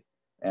crazy.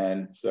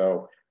 And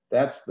so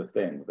that's the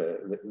thing.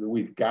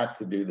 We've got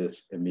to do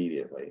this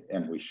immediately,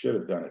 and we should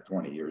have done it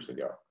 20 years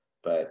ago,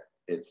 but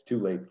it's too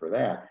late for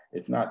that.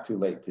 It's not too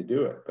late to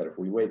do it. But if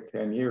we wait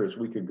 10 years,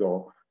 we could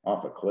go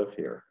off a cliff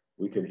here.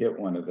 We could hit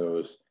one of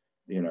those,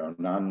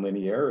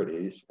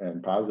 non-linearities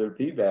and positive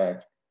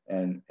feedback,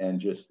 and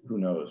just who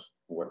knows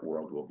what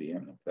world we'll be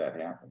in if that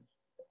happens.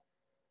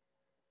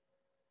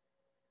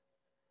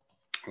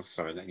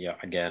 Sorry, yeah,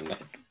 again,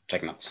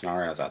 taking that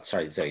scenarios out.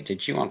 Sorry, Zoe,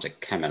 did you want to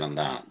comment on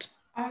that?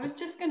 I was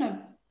just going to,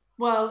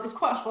 well, it's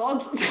quite hard.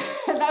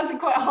 That was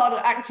quite a hard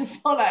act to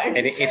follow.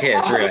 It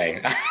is,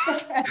 really.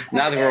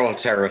 Now that we're all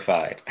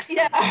terrified.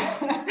 Yeah.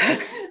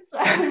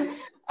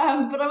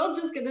 But I was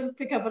just going to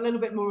pick up a little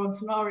bit more on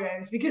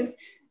scenarios, because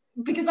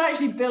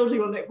actually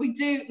building on it,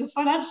 the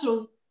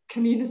financial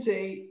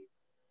community,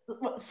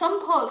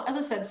 some parts, as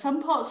I said,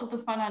 some parts of the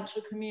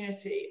financial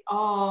community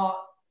are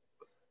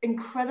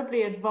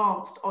incredibly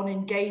advanced on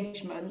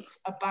engagement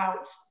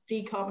about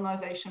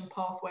decarbonisation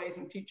pathways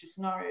and future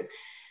scenarios.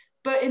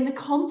 But in the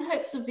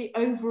context of the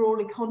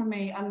overall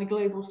economy and the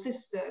global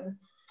system,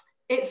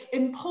 it's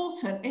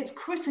important, it's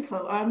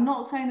critical. I'm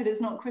not saying that it's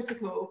not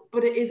critical,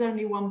 but it is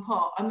only one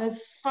part. And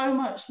there's so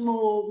much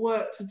more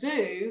work to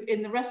do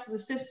in the rest of the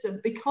system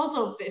because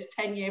of this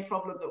 10-year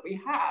problem that we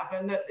have,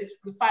 and that it's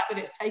the fact that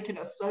it's taken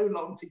us so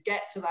long to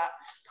get to that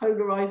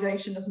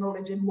polarization of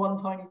knowledge in one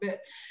tiny bit.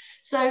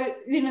 So,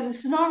 the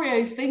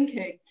scenarios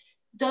thinking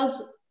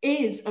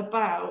is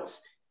about,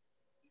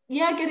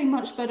 getting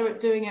much better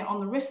at doing it on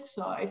the risk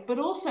side, but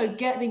also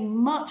getting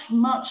much,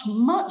 much,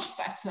 much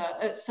better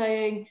at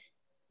saying,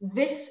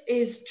 this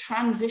is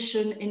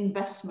transition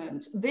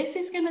investment. This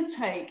is going to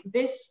take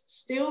this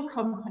steel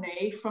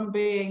company from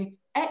being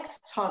X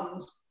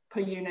tons per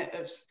unit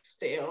of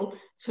steel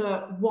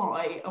to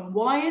Y, and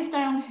Y is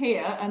down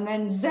here, and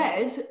then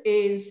Z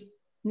is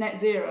net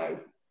zero.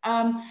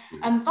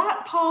 And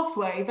that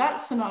pathway, that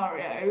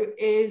scenario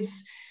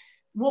is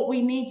what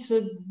we need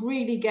to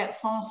really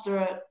get faster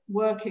at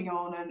working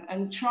on,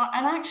 and try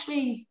and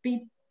actually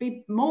be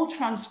more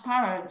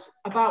transparent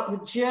about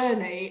the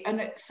journey,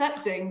 and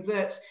accepting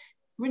that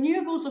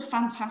renewables are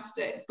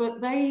fantastic,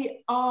 but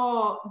they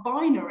are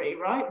binary,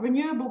 right?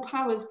 Renewable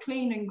power is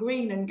clean and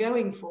green and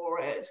going for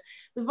it.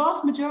 The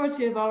vast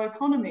majority of our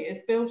economy is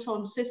built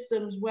on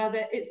systems where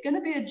it's going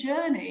to be a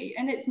journey,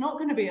 and it's not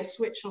going to be a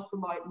switch off the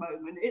light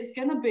moment. It's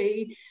going to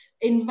be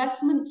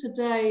investment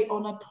today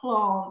on a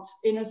plant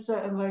in a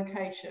certain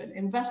location,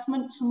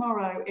 investment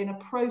tomorrow in a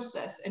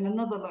process in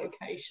another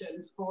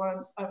location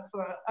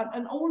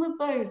and all of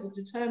those are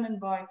determined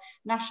by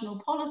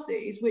national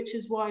policies, which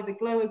is why the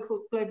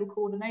global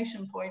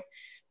coordination point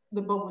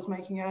that Bob was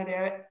making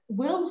earlier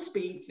will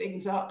speed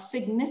things up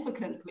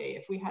significantly.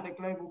 If we had a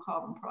global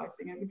carbon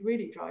pricing, it would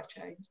really drive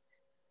change.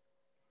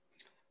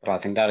 But I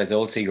think that is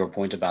also your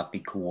point about the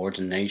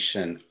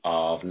coordination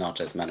of not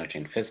just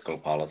monetary and fiscal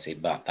policy,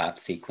 but that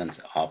sequence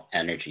of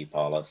energy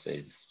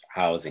policies,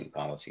 housing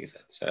policies,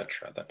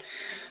 etc., that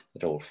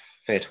all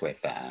fit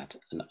with that.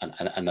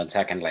 And then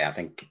secondly, I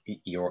think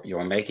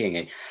you're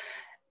making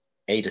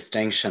a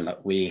distinction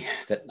that we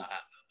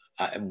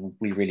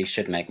really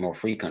should make more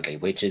frequently,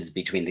 which is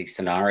between the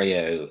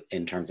scenario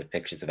in terms of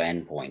pictures of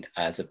endpoint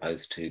as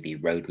opposed to the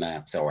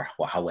roadmaps, or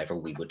however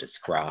we would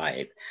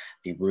describe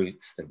the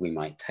routes that we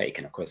might take.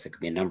 And of course, there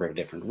could be a number of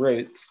different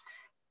routes,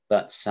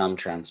 but some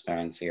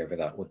transparency over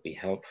that would be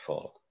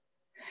helpful.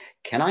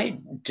 Can I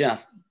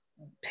just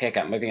pick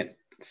up, moving it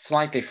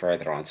slightly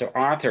further on? So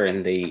Arthur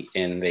in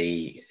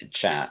the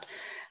chat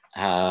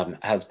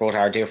has brought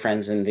our dear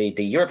friends in the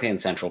European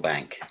Central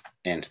Bank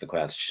into the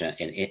question,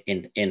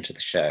 into the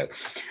show,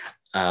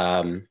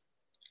 and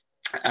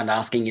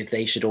asking if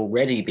they should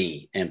already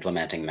be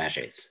implementing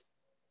measures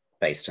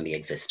based on the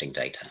existing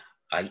data,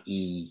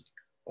 i.e.,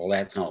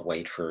 let's not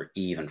wait for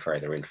even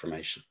further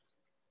information.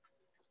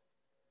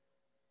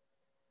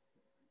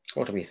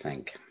 What do we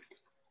think?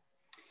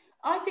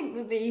 I think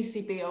that the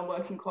ECB are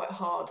working quite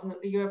hard, and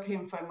that the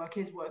European framework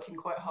is working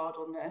quite hard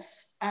on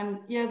this. And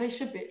yeah, they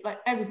should be, like,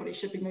 everybody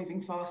should be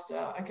moving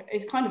faster.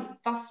 It's kind of,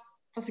 that's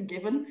a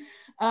given.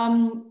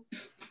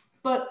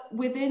 But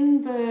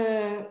within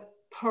the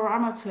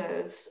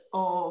parameters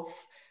of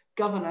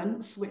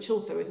governance, which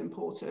also is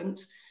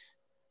important,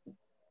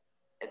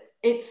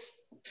 it's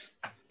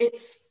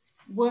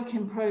work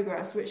in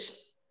progress, which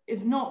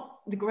is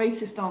not the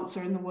greatest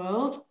answer in the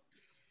world.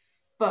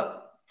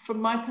 But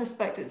from my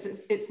perspective,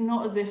 it's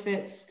not as if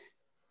it's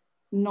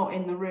not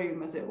in the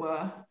room, as it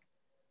were.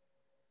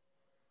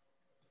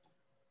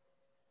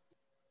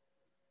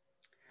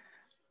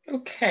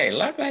 Okay,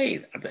 let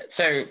me,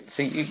 so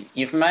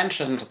you've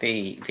mentioned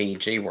the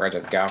G word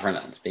of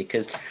governance,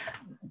 because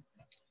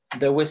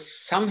there was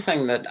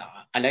something that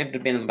I know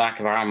had been in the back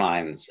of our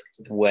minds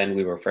when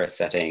we were first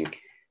setting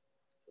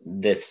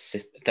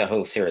the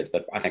whole series,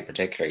 but I think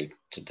particularly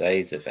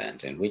today's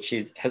event, in which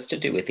has to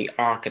do with the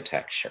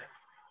architecture,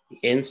 the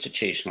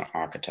institutional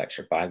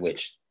architecture by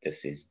which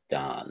this is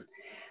done.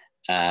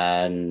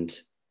 And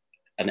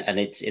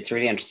it's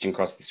really interesting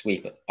across the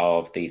sweep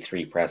of the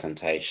three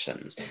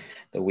presentations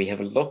that we have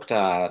looked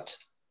at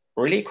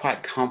really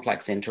quite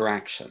complex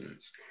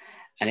interactions.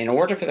 And in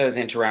order for those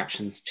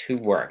interactions to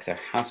work, there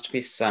has to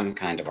be some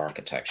kind of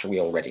architecture. We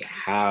already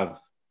have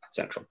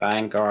central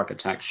bank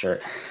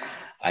architecture.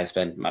 I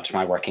spent much of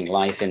my working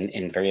life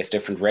in various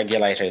different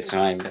regulators.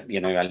 So I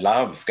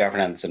love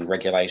governance and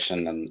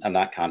regulation and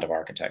that kind of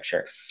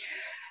architecture.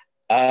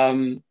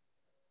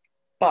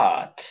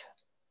 But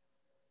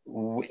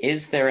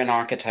is there an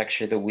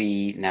architecture that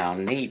we now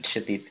need?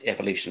 Should the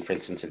evolution, for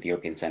instance, of the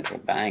European Central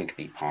Bank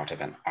be part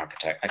of an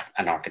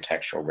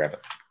architectural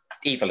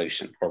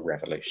evolution or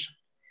revolution?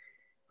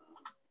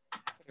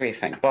 What do you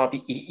think? Bob,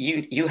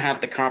 you have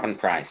the carbon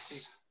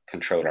price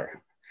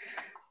controller.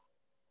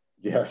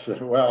 Yes,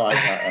 well,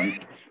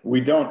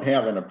 we don't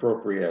have an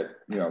appropriate,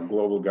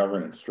 global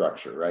governance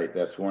structure, right?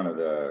 That's one of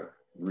the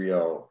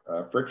real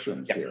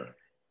frictions here.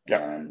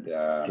 Yep. And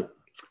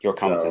your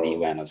comments in the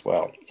UN as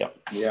well. Yep.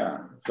 Yeah,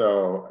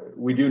 so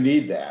we do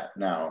need that.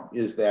 Now,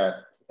 is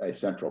that a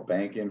central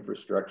bank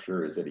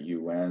infrastructure? Is it a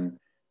UN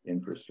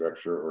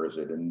infrastructure, or is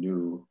it a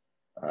new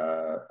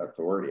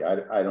authority?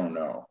 I don't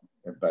know,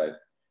 but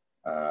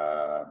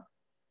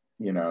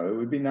it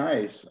would be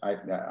nice.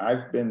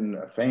 I've been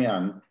a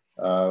fan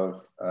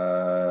of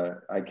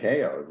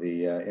ICAO,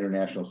 the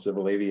International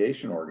Civil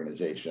Aviation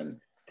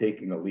Organization,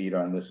 taking a lead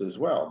on this as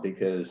well,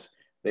 because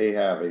they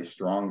have a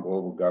strong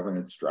global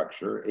governance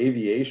structure.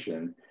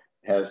 Aviation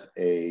has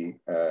a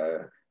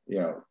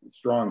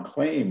strong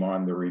claim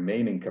on the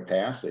remaining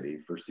capacity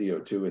for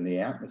CO2 in the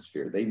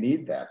atmosphere. They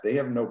need that. They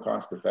have no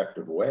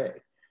cost-effective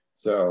way.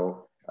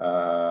 So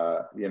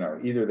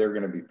either they're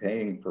going to be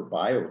paying for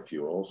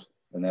biofuels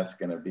and that's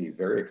going to be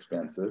very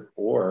expensive,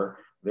 or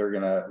they're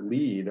going to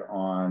lead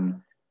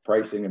on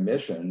pricing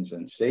emissions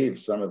and save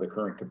some of the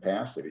current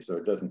capacity, so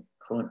it doesn't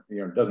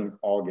doesn't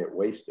all get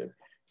wasted.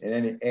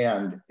 And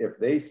if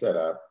they set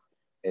up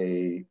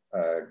a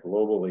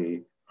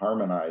globally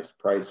harmonized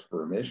price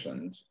for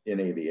emissions in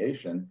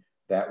aviation,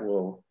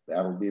 that'll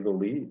be the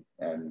lead,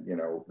 and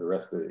the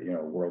rest of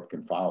the world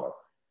can follow.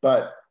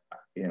 But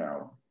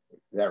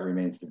that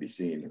remains to be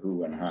seen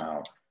who and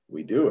how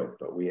we do it.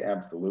 But we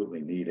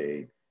absolutely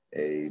need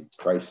a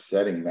price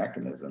setting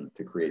mechanism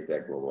to create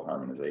that global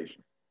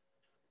harmonization.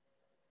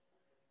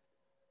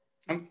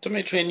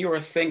 Dimitri, and you were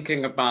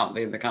thinking about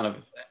the kind of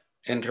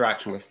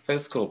interaction with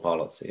fiscal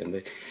policy and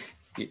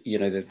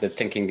the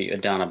thinking that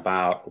you've done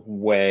about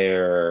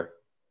where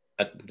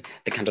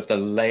the kind of the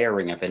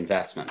layering of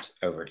investment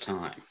over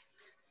time.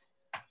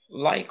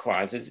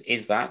 Likewise,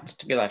 is that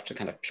to be left to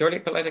kind of purely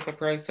political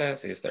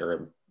process? Is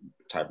there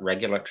a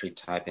regulatory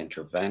type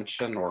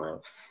intervention,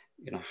 or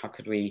how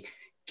could we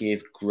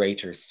give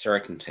greater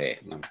certainty?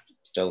 And I'm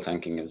still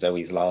thinking of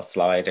Zoe's last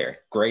slide here,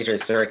 greater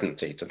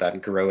certainty to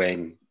that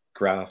growing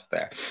graph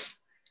there.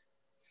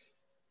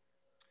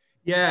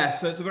 Yeah,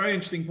 so it's a very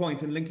interesting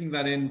point, and linking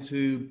that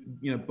into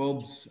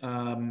Bob's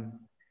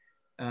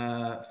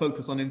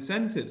focus on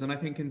incentives, and I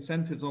think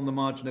incentives on the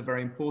margin are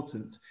very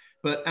important.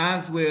 But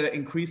as we're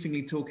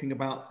increasingly talking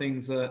about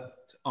things that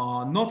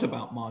are not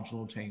about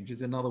marginal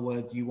changes, in other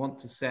words, you want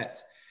to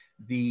set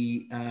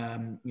the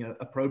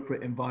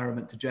appropriate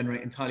environment to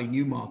generate entirely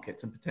new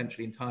markets and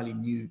potentially entirely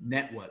new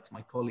networks.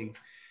 My colleagues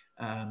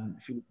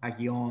Philippe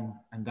Aghion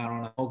and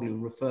Daron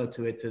Acoglu refer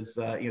to it as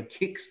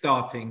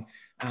kickstarting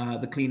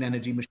the clean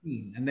energy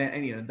machine, and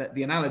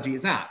the analogy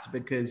is apt,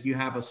 because you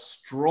have a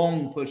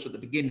strong push at the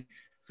beginning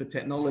for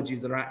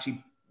technologies that are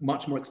actually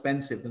much more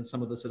expensive than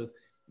some of the sort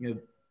of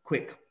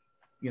quick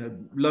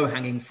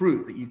low-hanging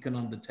fruit that you can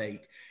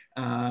undertake.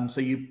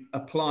 So you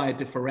apply a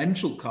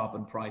differential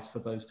carbon price for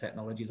those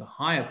technologies, a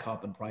higher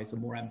carbon price, a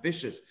more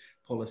ambitious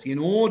policy, in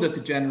order to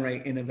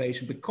generate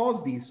innovation,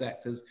 because these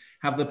sectors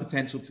have the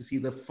potential to see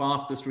the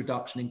fastest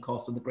reduction in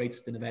cost and the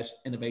greatest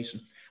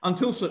innovation,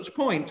 until such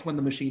point when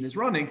the machine is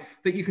running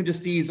that you can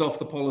just ease off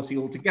the policy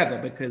altogether,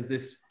 because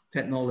this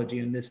technology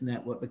and this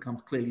network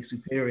becomes clearly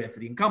superior to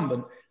the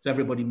incumbent, so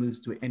everybody moves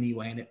to it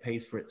anyway and it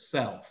pays for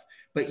itself.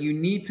 But you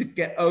need to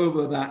get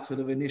over that sort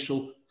of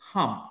initial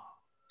hump.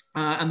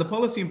 And the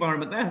policy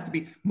environment there has to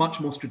be much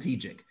more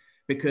strategic,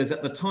 because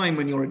at the time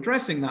when you're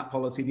addressing that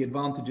policy, the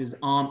advantages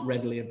aren't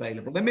readily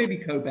available. There may be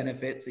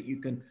co-benefits that you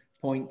can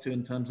point to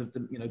in terms of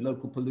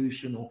local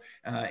pollution or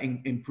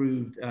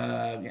improved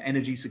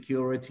energy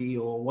security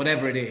or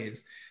whatever it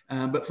is.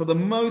 But for the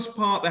most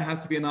part, there has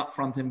to be an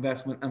upfront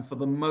investment. And for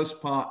the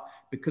most part,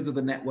 because of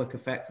the network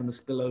effects and the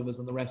spillovers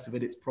and the rest of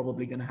it, it's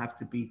probably going to have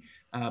to be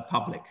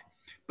public.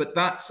 But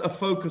that's a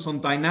focus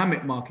on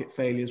dynamic market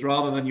failures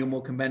rather than your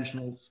more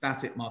conventional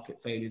static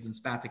market failures and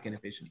static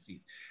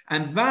inefficiencies.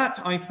 And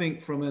that, I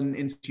think, from an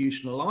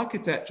institutional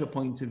architecture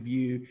point of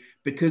view,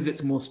 because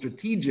it's more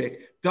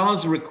strategic,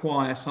 does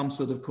require some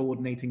sort of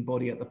coordinating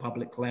body at the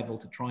public level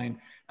to try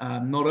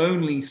and not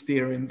only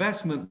steer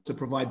investment, to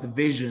provide the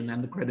vision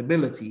and the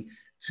credibility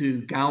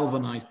to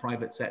galvanize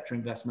private sector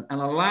investment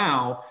and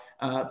allow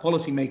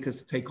policymakers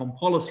to take on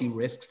policy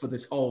risks for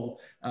this whole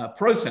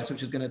process,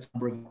 which is going to take a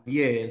number of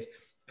years,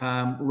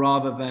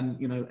 rather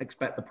than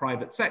expect the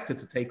private sector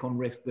to take on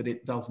risks that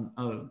it doesn't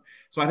own.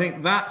 So I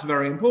think that's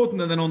very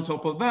important. And then on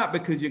top of that,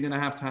 because you're going to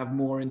have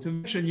more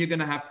intervention, you're going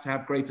to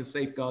have greater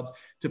safeguards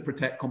to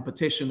protect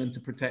competition and to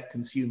protect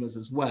consumers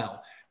as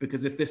well.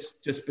 Because if this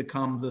just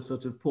becomes a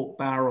sort of pork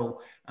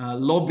barrel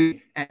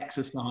lobby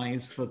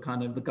exercise for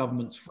kind of the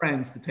government's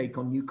friends to take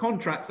on new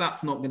contracts,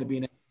 that's not going to be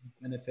an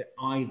benefit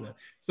either.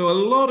 So a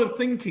lot of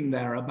thinking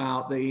there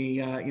about the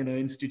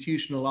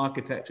institutional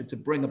architecture to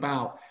bring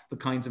about the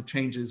kinds of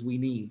changes we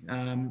need.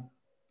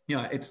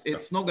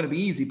 It's not going to be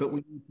easy, but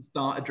we need to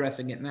start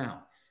addressing it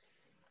now.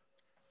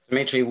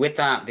 Dimitri, with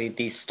that,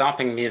 the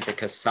stopping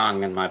music is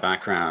sung in my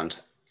background,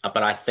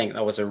 but I think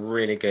that was a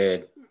really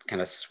good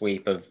kind of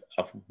sweep of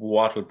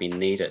what would be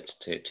needed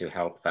to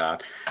help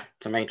that.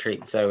 Dimitri,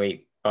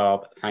 Zoe,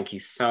 Bob, thank you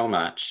so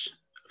much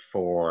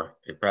for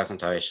your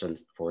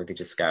presentations, for the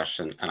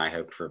discussion, and I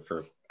hope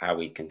for how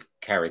we can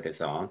carry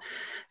this on.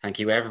 Thank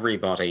you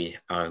everybody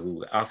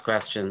who asked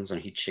questions and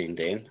who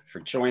tuned in for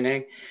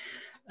joining.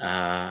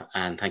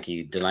 And thank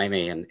you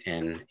Delaney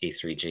in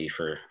E3G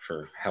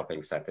for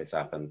helping set this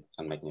up and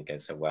making it go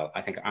so well.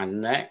 I think our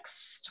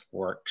next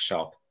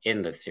workshop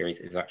in this series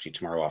is actually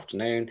tomorrow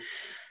afternoon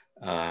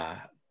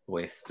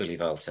with Uli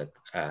Volz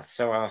at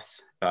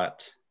SOAS,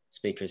 but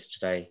speakers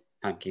today,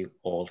 thank you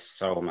all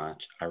so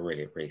much. I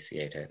really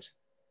appreciate it.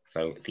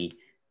 So the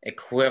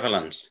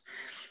equivalent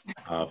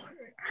of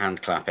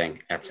hand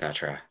clapping,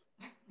 etc.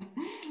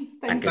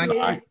 And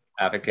goodbye.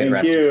 Have a good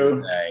rest of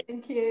the day.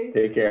 Thank you.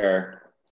 Take care.